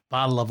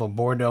 bottle of a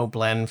Bordeaux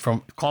blend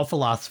called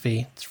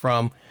Philosophy. It's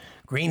from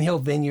Green Hill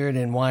Vineyard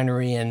and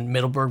Winery in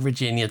Middleburg,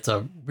 Virginia. It's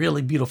a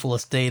really beautiful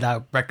estate.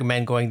 I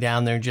recommend going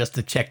down there just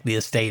to check the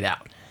estate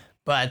out.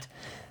 But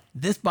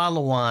this bottle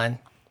of wine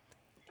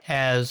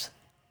has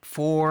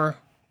 4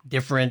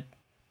 different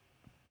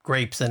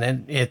grapes in it.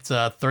 It's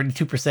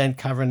 32%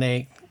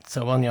 Cabernet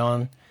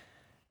Sauvignon,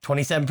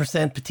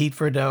 27% Petit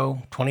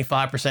Verdot,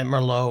 25%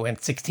 Merlot, and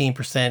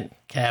 16%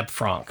 Cab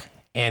Franc.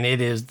 And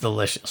it is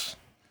delicious.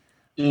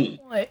 He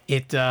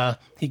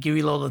give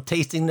you a little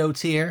tasting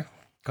notes here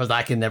because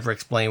I can never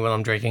explain what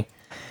I'm drinking.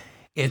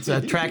 It's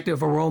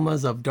attractive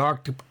aromas of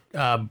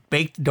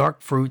baked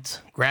dark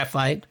fruits,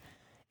 graphite,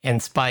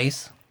 and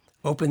spice.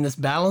 Open this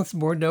balanced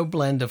Bordeaux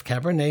blend of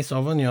Cabernet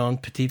Sauvignon,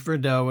 Petit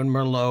Verdot, and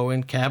Merlot,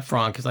 and Cab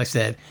Franc, as I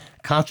said,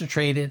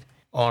 concentrated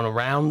on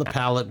around the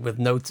palate with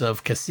notes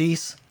of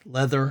cassis,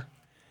 leather,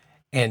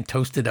 and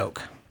toasted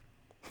oak.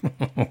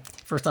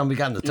 First time we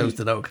got into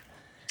toasted oak.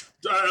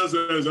 I've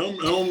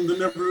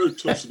never heard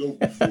toasted oak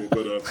before,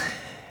 but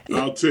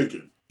I'll take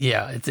it.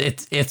 Yeah,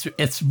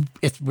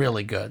 it's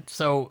really good.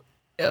 So,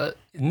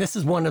 and this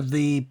is one of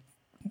the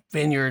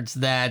vineyards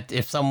that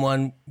if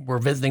someone were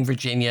visiting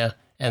Virginia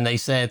and they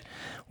said,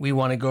 we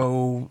want to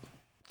go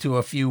to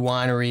a few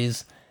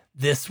wineries,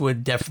 this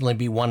would definitely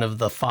be one of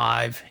the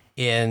 5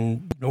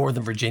 in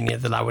Northern Virginia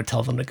that I would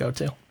tell them to go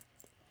to.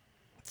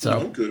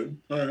 So, okay.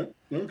 All right.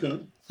 Okay.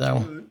 So,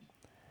 right.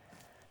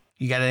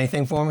 You got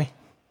anything for me?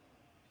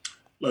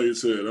 Like I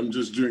said, I'm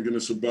just drinking a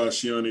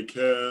Sebastiani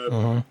Cab.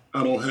 Mm-hmm.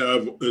 I don't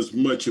have as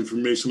much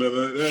information as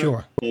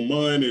that on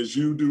mine as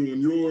you do on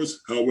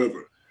yours.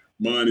 However,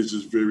 mine is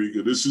just very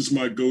good. This is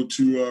my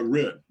go-to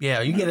red.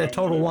 Yeah, you get a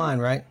Total Wine,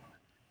 right?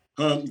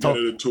 Got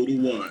it at Total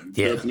Wine.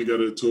 Yeah. Definitely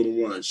got it at Total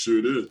Wine. Sure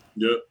it is.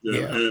 Yep.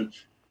 Yeah. And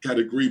got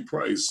a great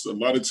price. A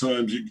lot of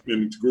times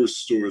in the grocery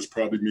store is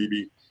probably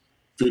maybe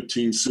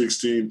 $15,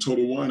 $16.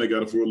 Total Wine, I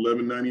got it for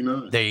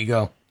 $11.99. There you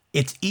go.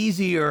 It's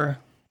easier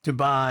to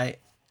buy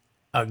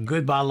a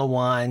good bottle of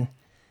wine,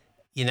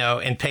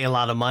 and pay a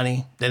lot of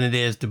money than it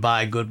is to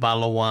buy a good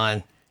bottle of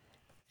wine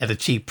at a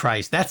cheap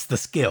price. That's the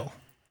skill.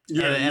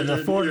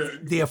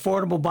 The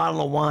affordable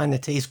bottle of wine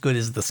that tastes good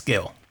is the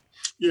skill.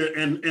 Yeah,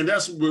 and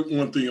that's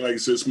one thing, like I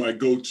said, it's my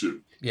go-to.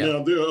 Yeah.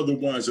 Now, there are other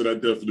wines that I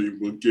definitely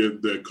will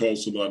get that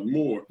cost a lot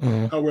more.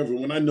 Mhm. However,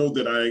 when I know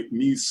that I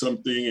need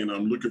something and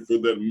I'm looking for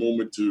that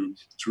moment to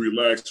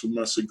relax with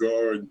my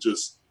cigar and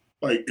just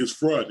like it's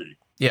Friday.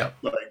 Yeah.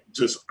 Like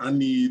just I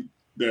need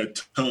that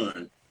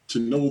time to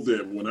know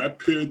that when I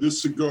pair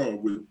this cigar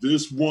with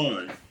this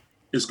wine,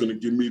 it's going to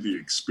give me the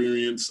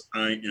experience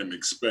I am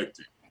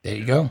expecting. There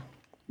you go.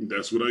 And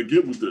that's what I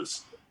get with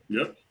this.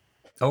 Yep.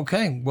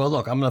 Okay. Well,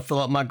 look, I'm going to fill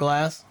up my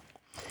glass.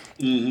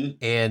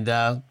 Mm-hmm. And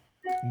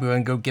we're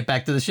going to go get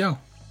back to the show.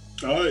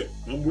 All right.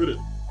 I'm with it.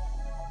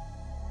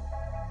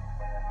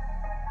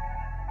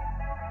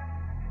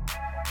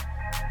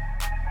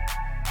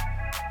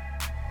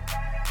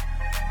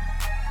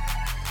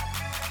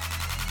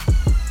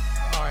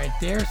 All right.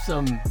 There's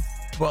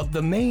well,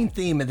 the main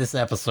theme of this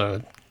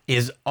episode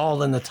is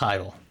all in the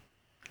title.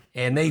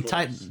 And they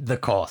tighten the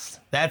cost.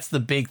 That's the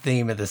big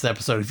theme of this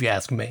episode, if you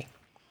ask me.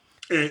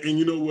 And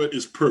you know what?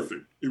 It's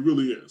perfect. It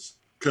really is.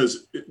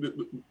 Because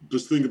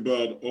just think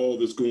about all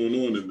that's going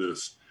on in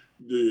this.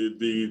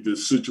 The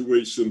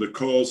situation, the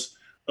cost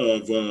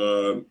of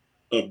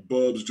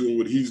Bubs doing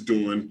what he's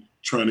doing,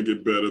 trying to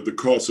get better. The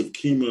cost of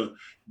Kima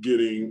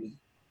getting,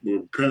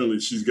 well, apparently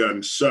she's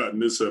gotten shot in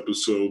this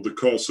episode. The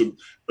cost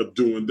of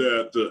doing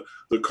that.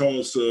 The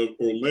cost of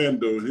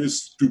Orlando and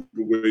his stupid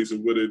ways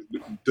and what it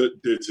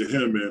did to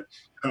him and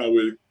how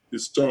it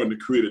is starting to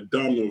create a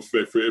domino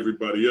effect for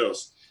everybody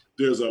else.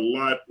 There's a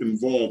lot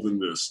involved in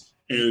this.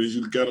 And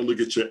you got to look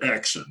at your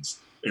actions.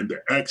 And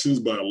the actions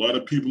by a lot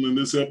of people in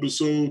this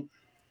episode,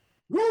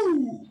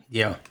 woo!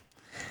 Yeah.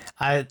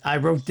 I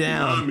wrote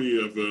down...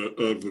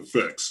 of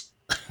effects.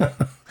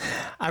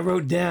 I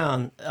wrote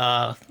down,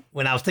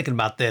 when I was thinking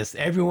about this,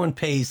 everyone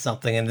pays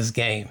something in this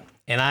game.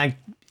 And I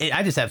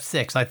just have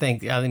 6, I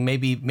think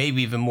maybe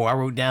even more. I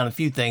wrote down a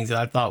few things that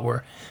I thought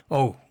were,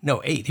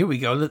 8. Here we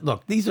go.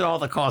 Look, these are all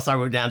the costs I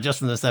wrote down just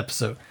from this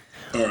episode.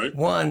 All right.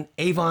 1,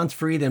 Avon's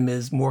freedom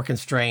is more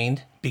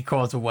constrained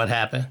because of what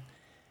happened.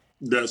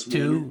 That's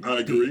 2, I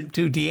agree.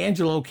 2,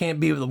 D'Angelo can't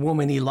be with a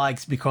woman he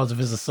likes because of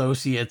his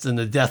associates and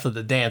the death of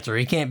the dancer.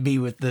 He can't be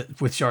with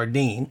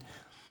Chardine.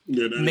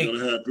 Yeah, that ain't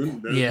gonna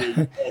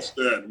happen. Cost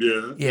that.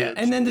 Yeah. Yeah,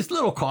 and then this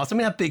little cost. I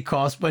mean, not big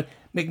cost, but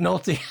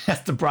McNulty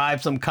has to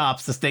bribe some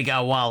cops to stake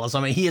out Wallace.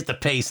 I mean, he has to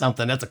pay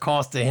something. That's a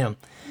cost to him.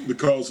 The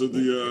cost of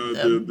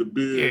the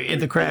beer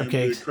and the crab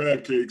cakes. The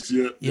crab cakes,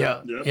 yeah.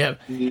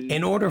 Mm-hmm.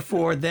 In order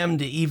for them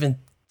to even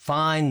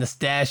find the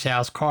stash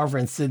house, Carver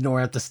and Sidnor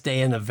have to stay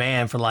in a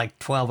van for like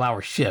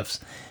 12-hour shifts.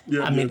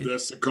 Yeah, I mean,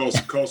 that's the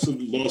cost of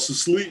the loss of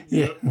sleep.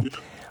 Yeah.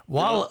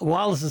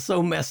 Wallace is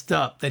so messed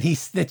up that he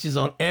snitches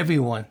on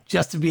everyone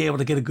just to be able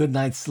to get a good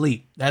night's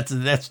sleep. That's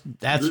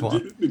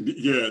one.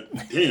 Yeah,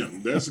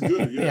 damn, that's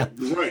good. Yeah,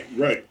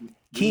 right.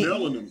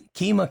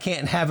 Kima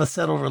can't have a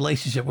settled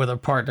relationship with her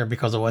partner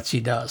because of what she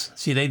does.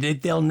 See,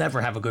 they'll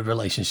never have a good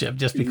relationship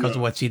just because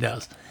of what she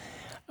does.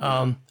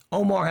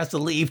 Omar has to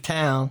leave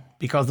town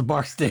because the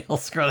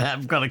Barksdale's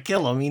gonna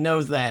kill him. He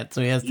knows that,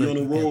 so he has to. You're on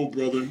a roll,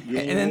 brother.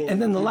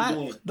 And then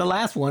the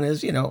last one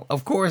is,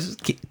 of course,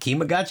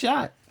 Kima got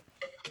shot.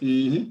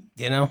 Mm-hmm.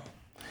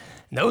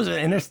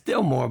 And there's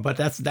still more, but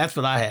that's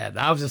what I had.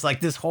 I was just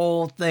like, this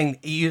whole thing,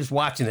 you just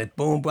watching it,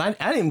 boom, boom. I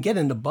didn't even get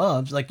into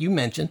Bubs, like you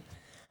mentioned.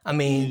 I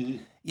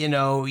mean, you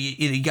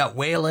got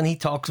Waylon, he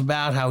talks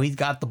about how he's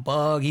got the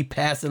bug, he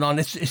passed it on.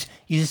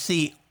 You just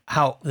see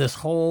how this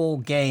whole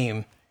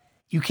game,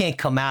 you can't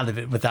come out of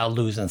it without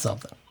losing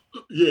something.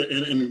 Yeah,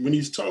 and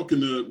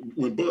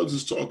when Bubs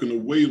is talking to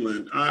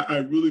Waylon, I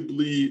really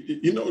believe,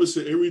 you notice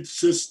that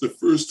since the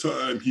first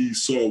time he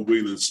saw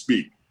Waylon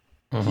speak,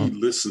 he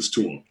listens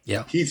to him.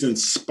 Yeah. He's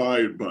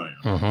inspired by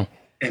him.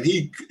 And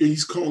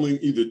he's calling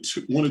either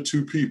one or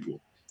two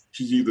people.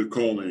 He's either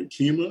calling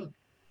Kima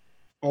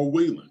or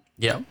Waylon.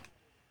 Yeah.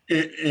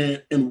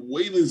 And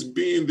Waylon's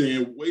being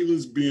there, and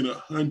Waylon's being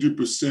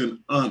 100%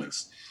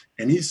 honest.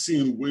 And he's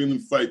seeing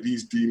Waylon fight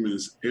these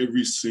demons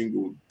every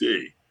single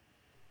day.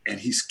 And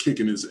he's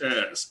kicking his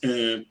ass.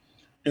 And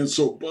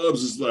so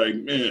Bubs is like,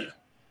 man,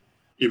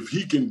 if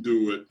he can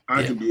do it,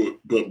 I can do it.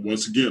 But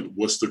once again,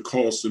 what's the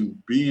cost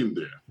in being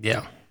there?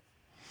 Yeah.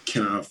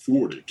 Can I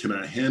afford it? Can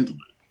I handle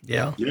it?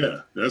 Yeah.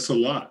 Yeah, that's a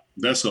lot.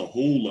 That's a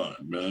whole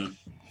lot, man.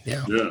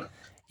 Yeah. Yeah.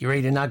 You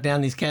ready to knock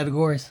down these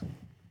categories?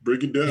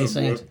 Break it down,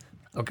 bro.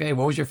 Okay,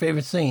 what was your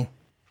favorite scene?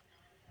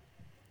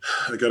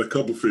 I got a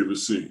couple favorite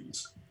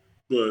scenes.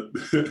 But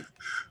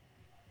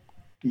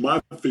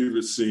my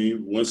favorite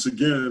scene, once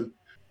again,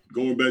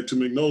 going back to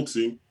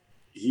McNulty,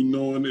 he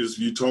knowing is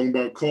you talking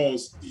about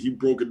cost, he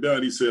broke it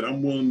down. He said,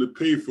 I'm willing to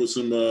pay for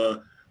some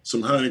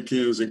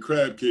Heinekens and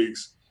crab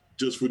cakes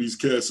just for these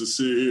cats to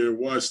sit here and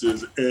watch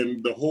this.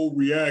 And the whole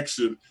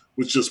reaction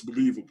was just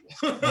believable.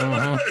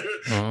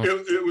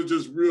 It was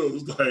just real. It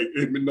was like,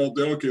 hey,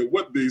 McNulty, I don't care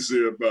what they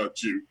say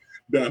about you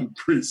down the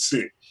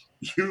precinct.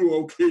 You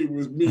okay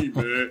with me,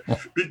 man?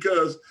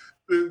 Because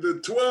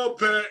the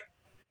 12-pack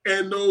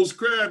and those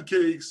crab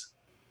cakes,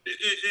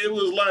 it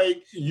was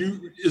like,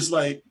 it's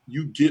like,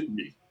 you get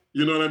me.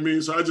 You know what I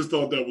mean? So I just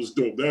thought that was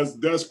dope.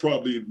 That's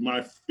probably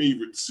my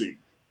favorite scene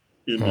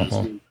in this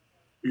movie.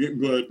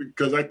 but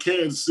because I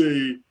can't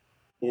say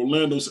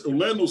Orlando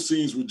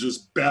scenes were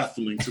just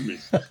baffling to me.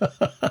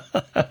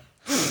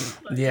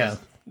 Yeah.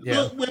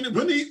 Look,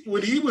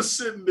 when he was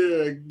sitting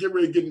there getting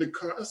ready to get in the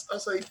car, I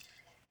was like,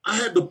 I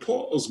had to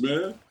pause,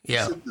 man.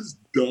 Yeah. I said, this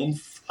dumb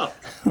fuck.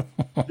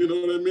 You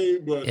know what I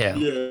mean? But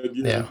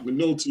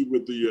McNulty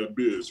with the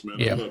beers,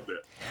 man. I love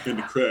that. And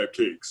the crab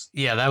cakes.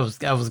 Yeah, that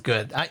was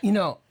good.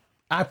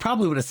 I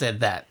probably would have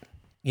said that,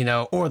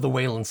 or the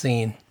Waylon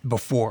scene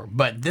before.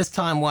 But this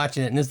time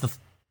watching it, and this is the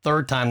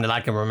third time that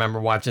I can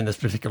remember watching this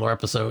particular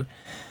episode,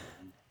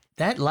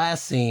 that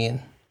last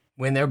scene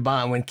when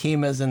when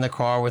Kima's in the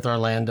car with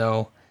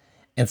Orlando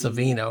and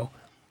Savino,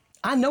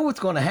 I know what's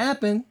going to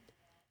happen.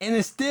 And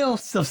it's still,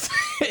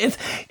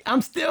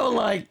 I'm still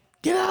like,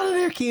 get out of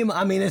there, Kima.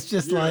 I mean, it's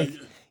just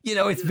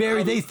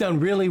they've done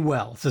really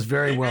well. It's just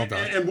very well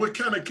done. And what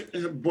kind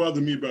of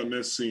bothered me about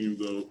that scene,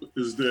 though,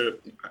 is that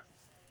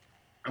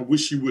I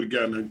wish she would have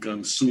gotten her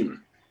gun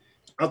sooner.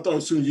 I thought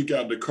as soon as you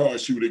got in the car,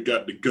 she would have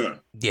got the gun.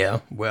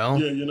 Yeah, well.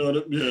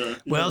 Yeah,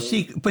 Well,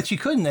 she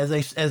couldn't,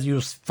 as you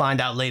find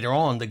out later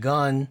on, the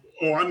gun.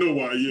 Oh, I know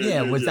why.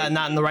 Was that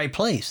not in the right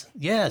place?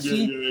 Yeah,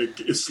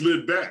 it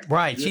slid back.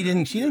 Right.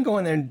 Yeah. She didn't go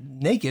in there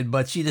naked,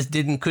 but she just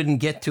couldn't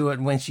get to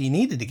it when she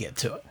needed to get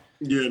to it.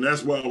 Yeah, and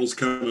that's why I was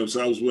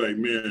like,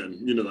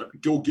 man,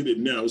 go get it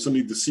now. It's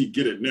something to see,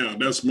 get it now.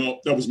 That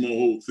was my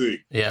whole thing.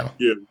 Yeah.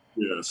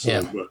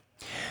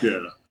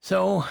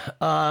 So,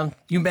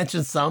 you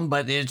mentioned some,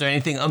 but is there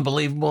anything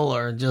unbelievable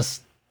or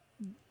just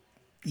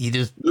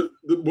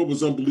what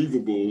was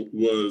unbelievable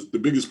was the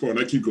biggest part,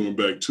 and I keep going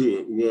back to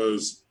it,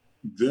 was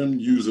them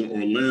using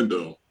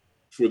Orlando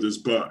for this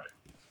buy.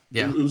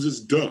 Yeah. It was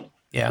just dumb.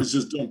 Yeah. It's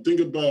just dumb.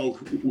 Think about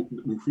who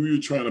you're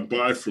trying to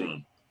buy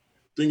from.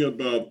 Think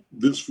about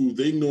this fool.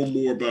 They know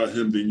more about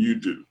him than you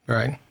do.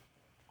 Right.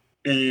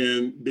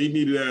 And they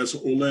needed to ask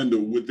Orlando,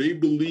 would they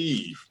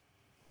believe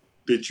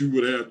that you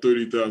would have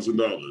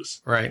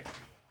 $30,000? Right.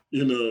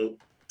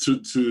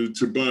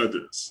 To buy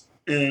this.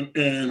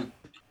 And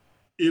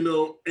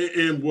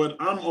what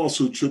I'm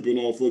also tripping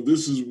off of,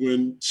 this is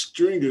when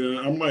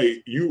Stringer, I'm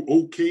like, you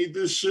okay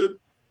this shit?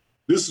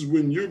 This is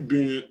when you're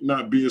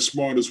not being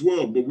smart as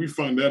well, but we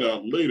find that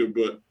out later.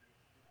 But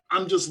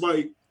I'm just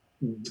like,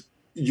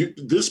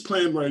 this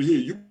plan right here,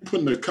 you're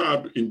putting a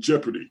cop in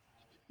jeopardy.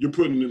 You're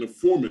putting an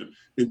informant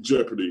in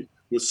jeopardy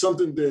with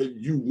something that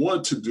you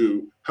want to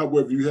do.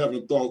 However, you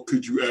haven't thought,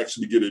 could you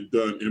actually get it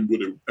done and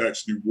would it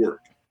actually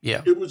work?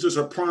 Yeah. It was just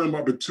a prime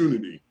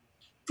opportunity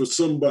for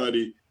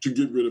somebody to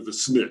get rid of a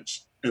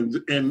snitch. And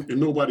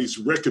nobody's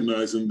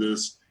recognizing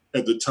this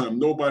at the time.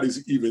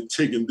 Nobody's even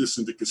taking this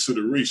into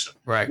consideration,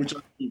 right? Which I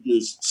think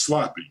is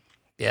sloppy.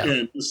 Yeah.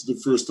 And this is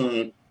the first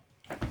time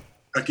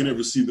I can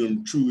ever see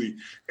them truly,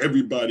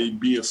 everybody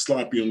being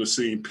sloppy on the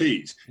same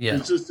page. Yeah.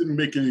 It just didn't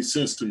make any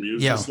sense to me. It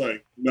was just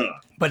like, nah.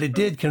 But it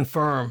did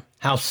confirm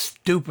how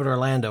stupid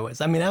Orlando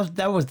is. I mean,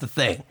 that was the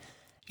thing.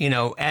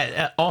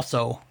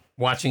 Also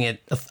watching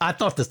it, I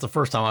thought this the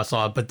first time I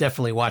saw it, but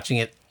definitely watching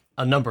it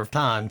a number of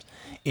times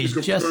is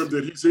just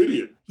that he's an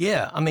idiot.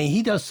 Yeah, I mean,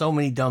 he does so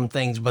many dumb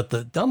things, but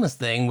the dumbest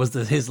thing was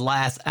that his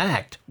last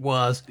act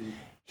was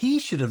he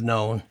should have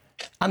known.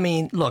 I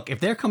mean, look, if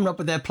they're coming up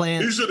with that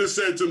plan, he should have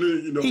said to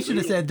me, he should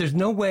have said, "There's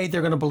no way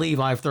they're going to believe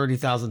I have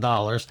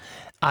 $30,000.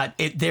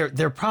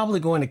 They're probably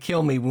going to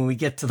kill me when we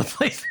get to the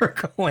place we're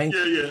going."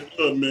 Yeah.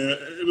 Look, man.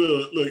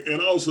 Look, and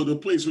also the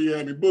place where you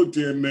had me booked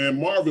in, man.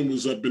 Marvin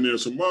was up in there,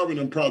 so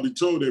Marvin probably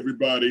told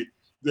everybody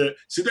that.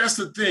 See, that's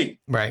the thing,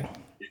 right?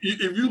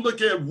 If you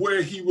look at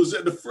where he was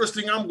at, the first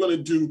thing I'm going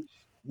to do,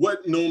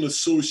 what known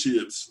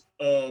associates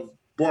of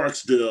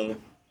Barksdale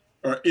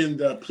are in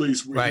that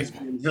place where he's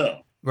being held.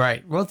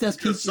 Right. Well,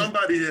 because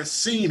somebody has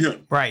seen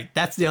him. Right.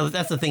 That's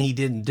the thing he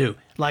didn't do.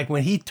 Like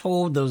when he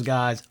told those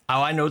guys,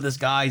 "Oh, I know this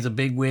guy. He's a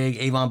bigwig,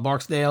 Avon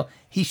Barksdale."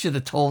 He should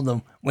have told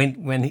them when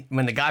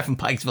the guy from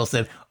Pikesville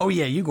said, "Oh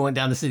yeah, you going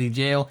down to city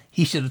jail?"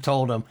 He should have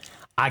told him,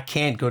 "I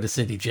can't go to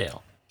city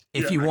jail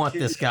if you want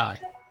this guy."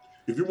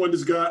 If you want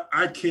this guy,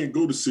 I can't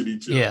go to city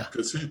jail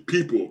because his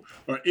people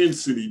are in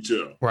city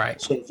jail. Right.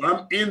 So if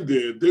I'm in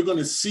there, they're going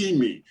to see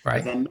me.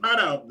 Right. If I'm not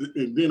out,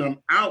 and then I'm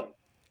out.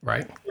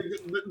 Right.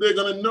 They're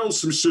going to know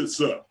some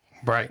shit's up.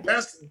 Right.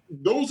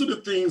 Those are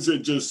the things that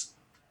just,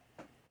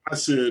 I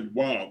said,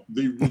 wow,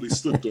 they really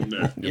slipped on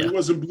that. And it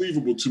wasn't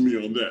believable to me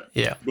on that.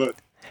 Yeah. But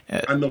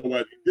I know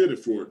why they did it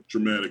for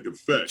dramatic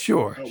effect.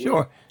 Sure.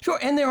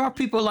 And there are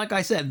people, like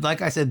I said,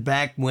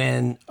 back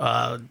when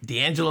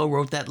D'Angelo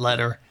wrote that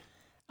letter,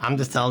 I'm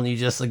just telling you,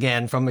 just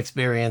again from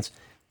experience,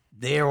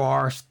 there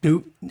are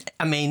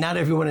I mean, not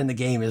everyone in the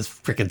game is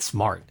freaking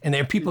smart, and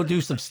there are people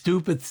do some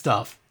stupid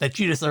stuff that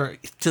you just are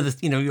to this.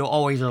 You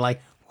always are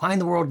like, why in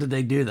the world did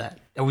they do that?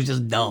 It was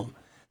just dumb.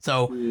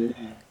 So,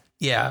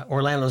 yeah,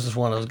 Orlando's just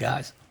one of those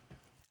guys.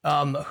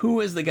 Who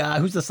is the guy?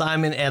 Who's the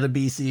Simon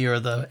Adebisi or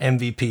the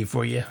MVP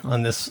for you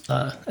on this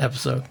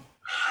episode? I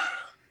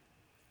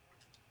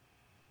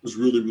was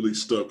really, really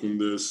stuck on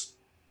this.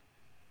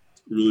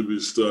 Really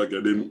stuck. I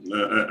didn't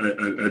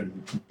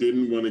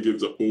want to give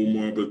to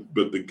Omar,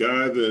 but the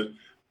guy that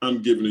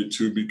I'm giving it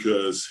to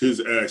because his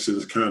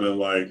actions kind of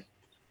like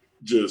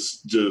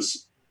just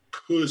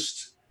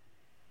pushed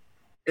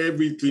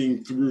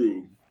everything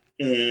through,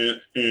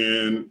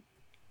 and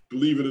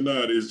believe it or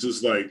not, it's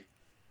just like,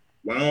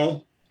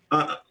 wow.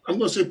 I'm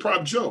gonna say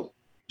prop Joe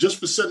just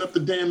for setting up the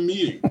damn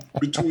meeting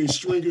between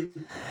Stringer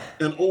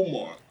and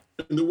Omar,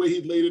 and the way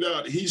he laid it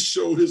out. He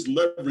showed his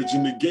leverage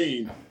in the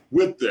game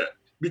with that,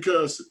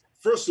 because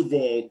first of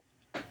all,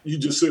 you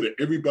just said it,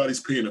 everybody's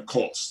paying a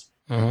cost.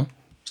 Mm-hmm.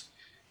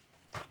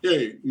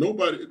 Hey,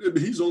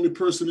 he's the only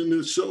person in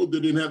this show that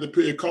didn't have to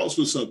pay a cost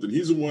for something.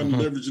 He's the one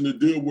leveraging the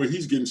deal where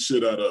he's getting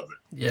shit out of it.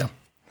 Yeah.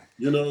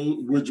 You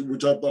know,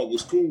 which I thought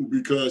was cool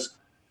because,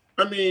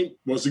 I mean,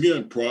 once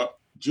again, prop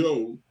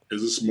Joe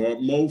is a smart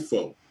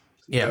mofo.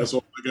 Yeah. That's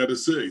all I got to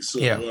say. So,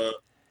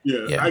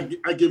 yeah.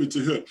 I give it to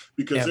him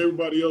because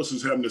everybody else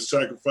is having to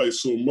sacrifice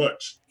so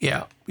much.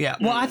 Yeah.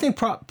 Well, I think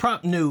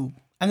Prop knew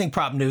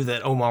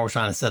that Omar was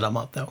trying to set him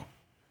up, though.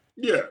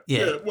 Yeah.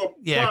 Well,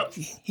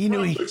 he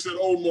knew he looks at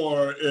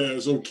Omar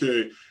as,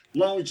 okay, as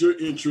long as your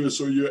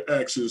interests or your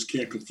actions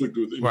can't conflict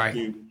with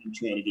anything that you're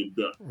trying to get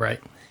done. Right.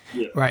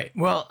 Yeah. Right.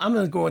 Well, I'm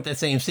going to go with that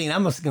same scene.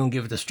 I'm just going to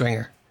give it to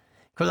Stringer.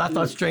 Because I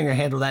thought Stringer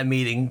handled that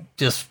meeting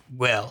just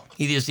well.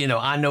 He just,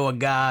 I know a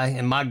guy,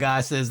 and my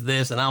guy says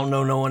this, and I don't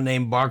know no one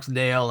named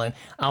Barksdale, and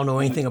I don't know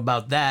anything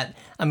about that.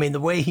 I mean, the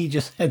way he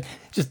just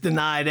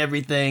denied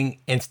everything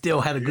and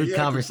still had a good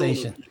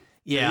conversation.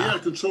 He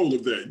had control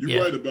of that.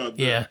 You're right about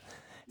that. Yeah.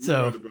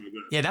 So,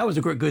 that was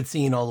a good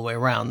scene all the way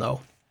around,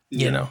 though.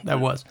 That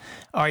was.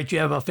 All right, you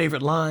have a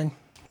favorite line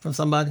from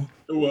somebody?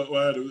 Well,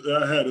 I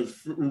had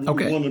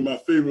one of my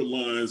favorite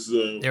lines.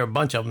 There are a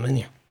bunch of them in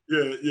here.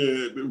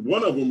 Yeah.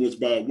 One of them was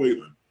by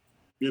Waylon,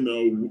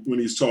 when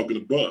he's talking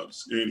to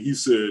Bubs. And he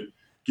said,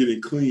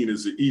 getting clean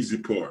is the easy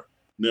part.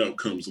 Now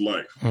comes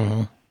life.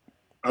 Mm-hmm.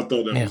 I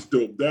thought that was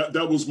dope.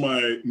 That was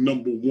my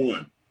number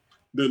one.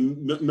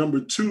 Then number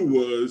two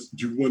was,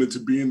 you wanted to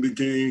be in the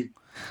game.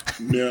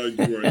 Now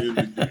you are in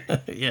the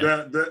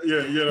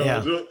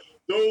game.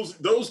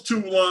 Those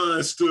two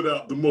lines stood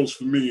out the most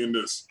for me in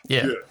this.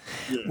 Yeah.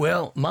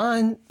 Well,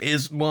 mine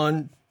is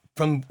one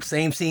from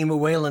same scene with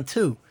Waylon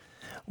too.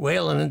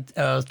 Waylon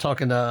was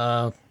talking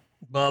to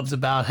Bubs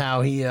about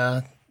how he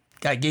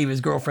gave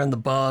his girlfriend the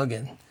bug,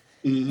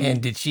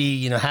 and did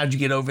she, how'd you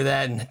get over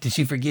that, and did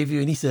she forgive you?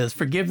 And he says,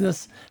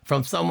 forgiveness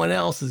from someone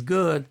else is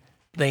good.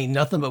 There ain't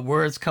nothing but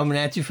words coming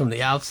at you from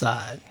the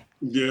outside.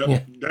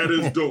 Yeah. That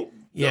is dope.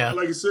 Yeah.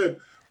 Like I said,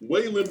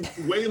 Waylon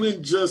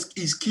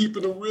he's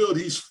keeping it real.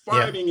 He's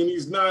fighting and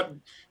he's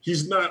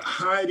not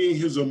hiding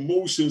his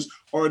emotions,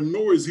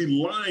 nor is he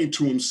lying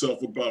to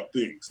himself about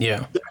things.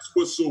 Yeah. That's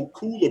what's so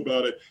cool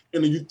about it.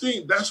 And you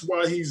think that's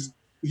why he's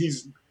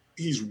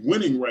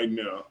winning right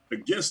now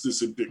against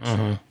this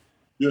addiction.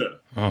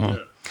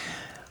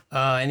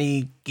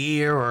 Any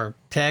gear or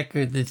tech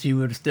that you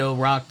would still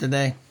rock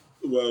today?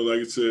 Well, like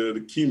I said,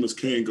 the Kima's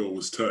Kango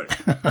was tight.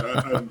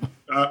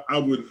 I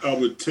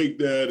would take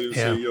that and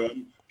say, yo,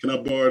 can I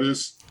borrow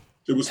this?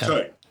 It was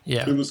tight.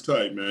 Yeah. It was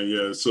tight, man.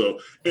 Yeah. So,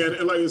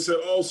 and like I said,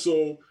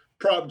 also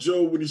prop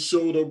Joe when he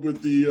showed up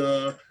with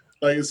the,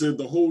 like I said,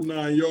 the whole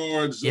 9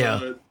 yards,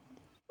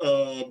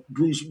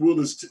 Bruce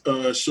Willis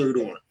shirt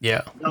on.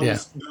 Yeah.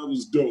 That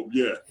was dope.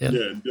 Yeah,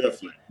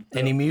 definitely.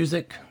 Any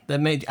music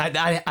that made,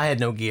 I had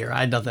no gear.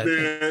 I had nothing.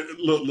 Man,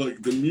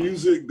 look, the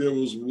music, there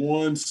was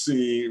one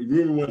scene.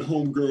 Remember when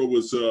Homegirl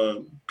was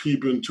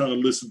peeping, trying to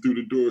listen through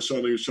the door,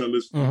 Charlene was trying to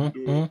listen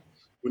through the door.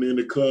 When they're in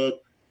the club,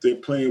 they're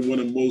playing one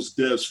of Mos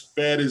Def's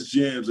fattest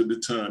jams at the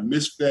time,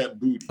 Miss Fat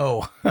Booty.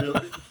 Oh.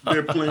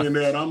 They're playing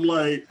that. I'm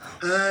like,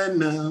 I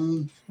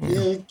know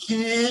you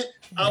can't.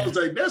 I was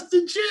like, that's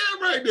the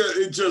jam right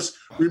there. It just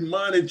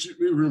reminded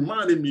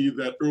me of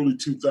that early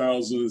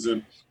 2000s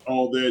and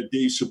all that,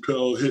 Dave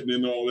Chappelle hitting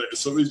and all that.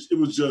 So it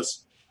was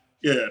just,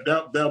 that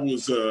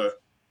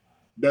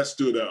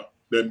stood out,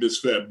 that Miss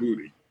Fat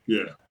Booty.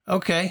 Yeah.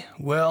 Okay.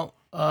 Well,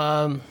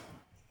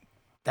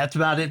 that's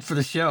about it for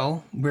the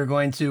show. We're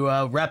going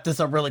to wrap this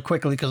up really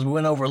quickly because we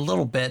went over a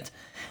little bit.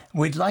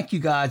 We'd like you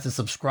guys to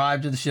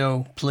subscribe to the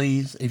show,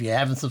 please. If you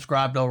haven't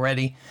subscribed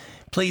already,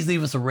 please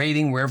leave us a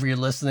rating wherever you're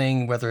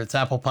listening, whether it's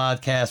Apple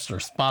Podcasts or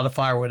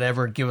Spotify or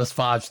whatever. Give us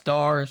 5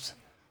 stars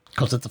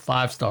because it's a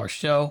 5-star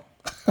show.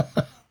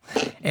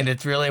 And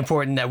it's really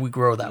important that we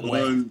grow that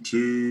way. 1,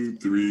 2,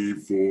 3,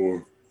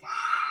 4.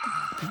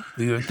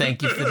 We would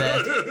thank you for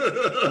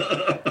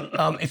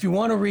that. If you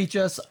want to reach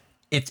us,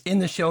 it's in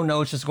the show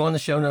notes. Just go in the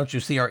show notes.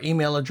 You'll see our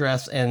email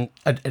address and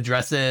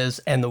addresses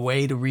and the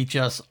way to reach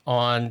us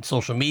on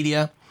social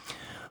media.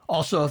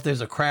 Also, if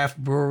there's a craft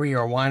brewery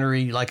or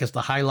winery you'd like us to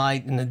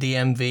highlight in the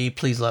DMV,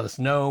 please let us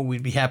know.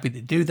 We'd be happy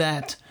to do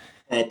that.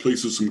 I'll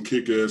place with some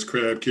kick-ass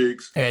crab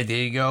cakes. Hey, there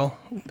you go.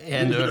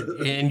 And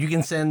and you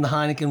can send the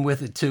Heineken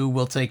with it, too.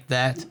 We'll take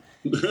that.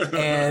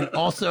 And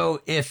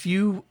also, if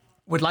you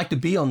would like to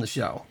be on the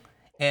show,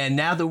 and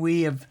now that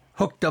we have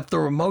hooked up the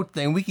remote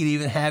thing, we could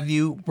even have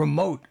you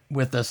remote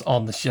with us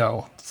on the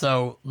show.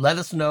 So let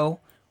us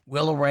know.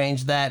 We'll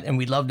arrange that, and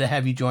we'd love to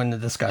have you join the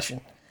discussion.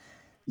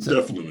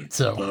 Definitely.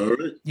 So, all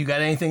right. You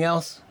got anything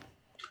else?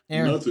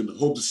 Aaron? Nothing.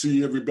 Hope to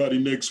see everybody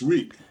next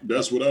week.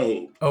 That's what I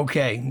hope.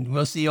 Okay.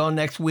 We'll see you all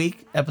next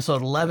week,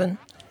 episode 11.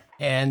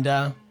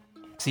 And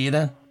see you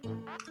then.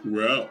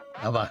 We're out.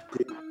 Bye-bye.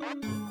 Cool.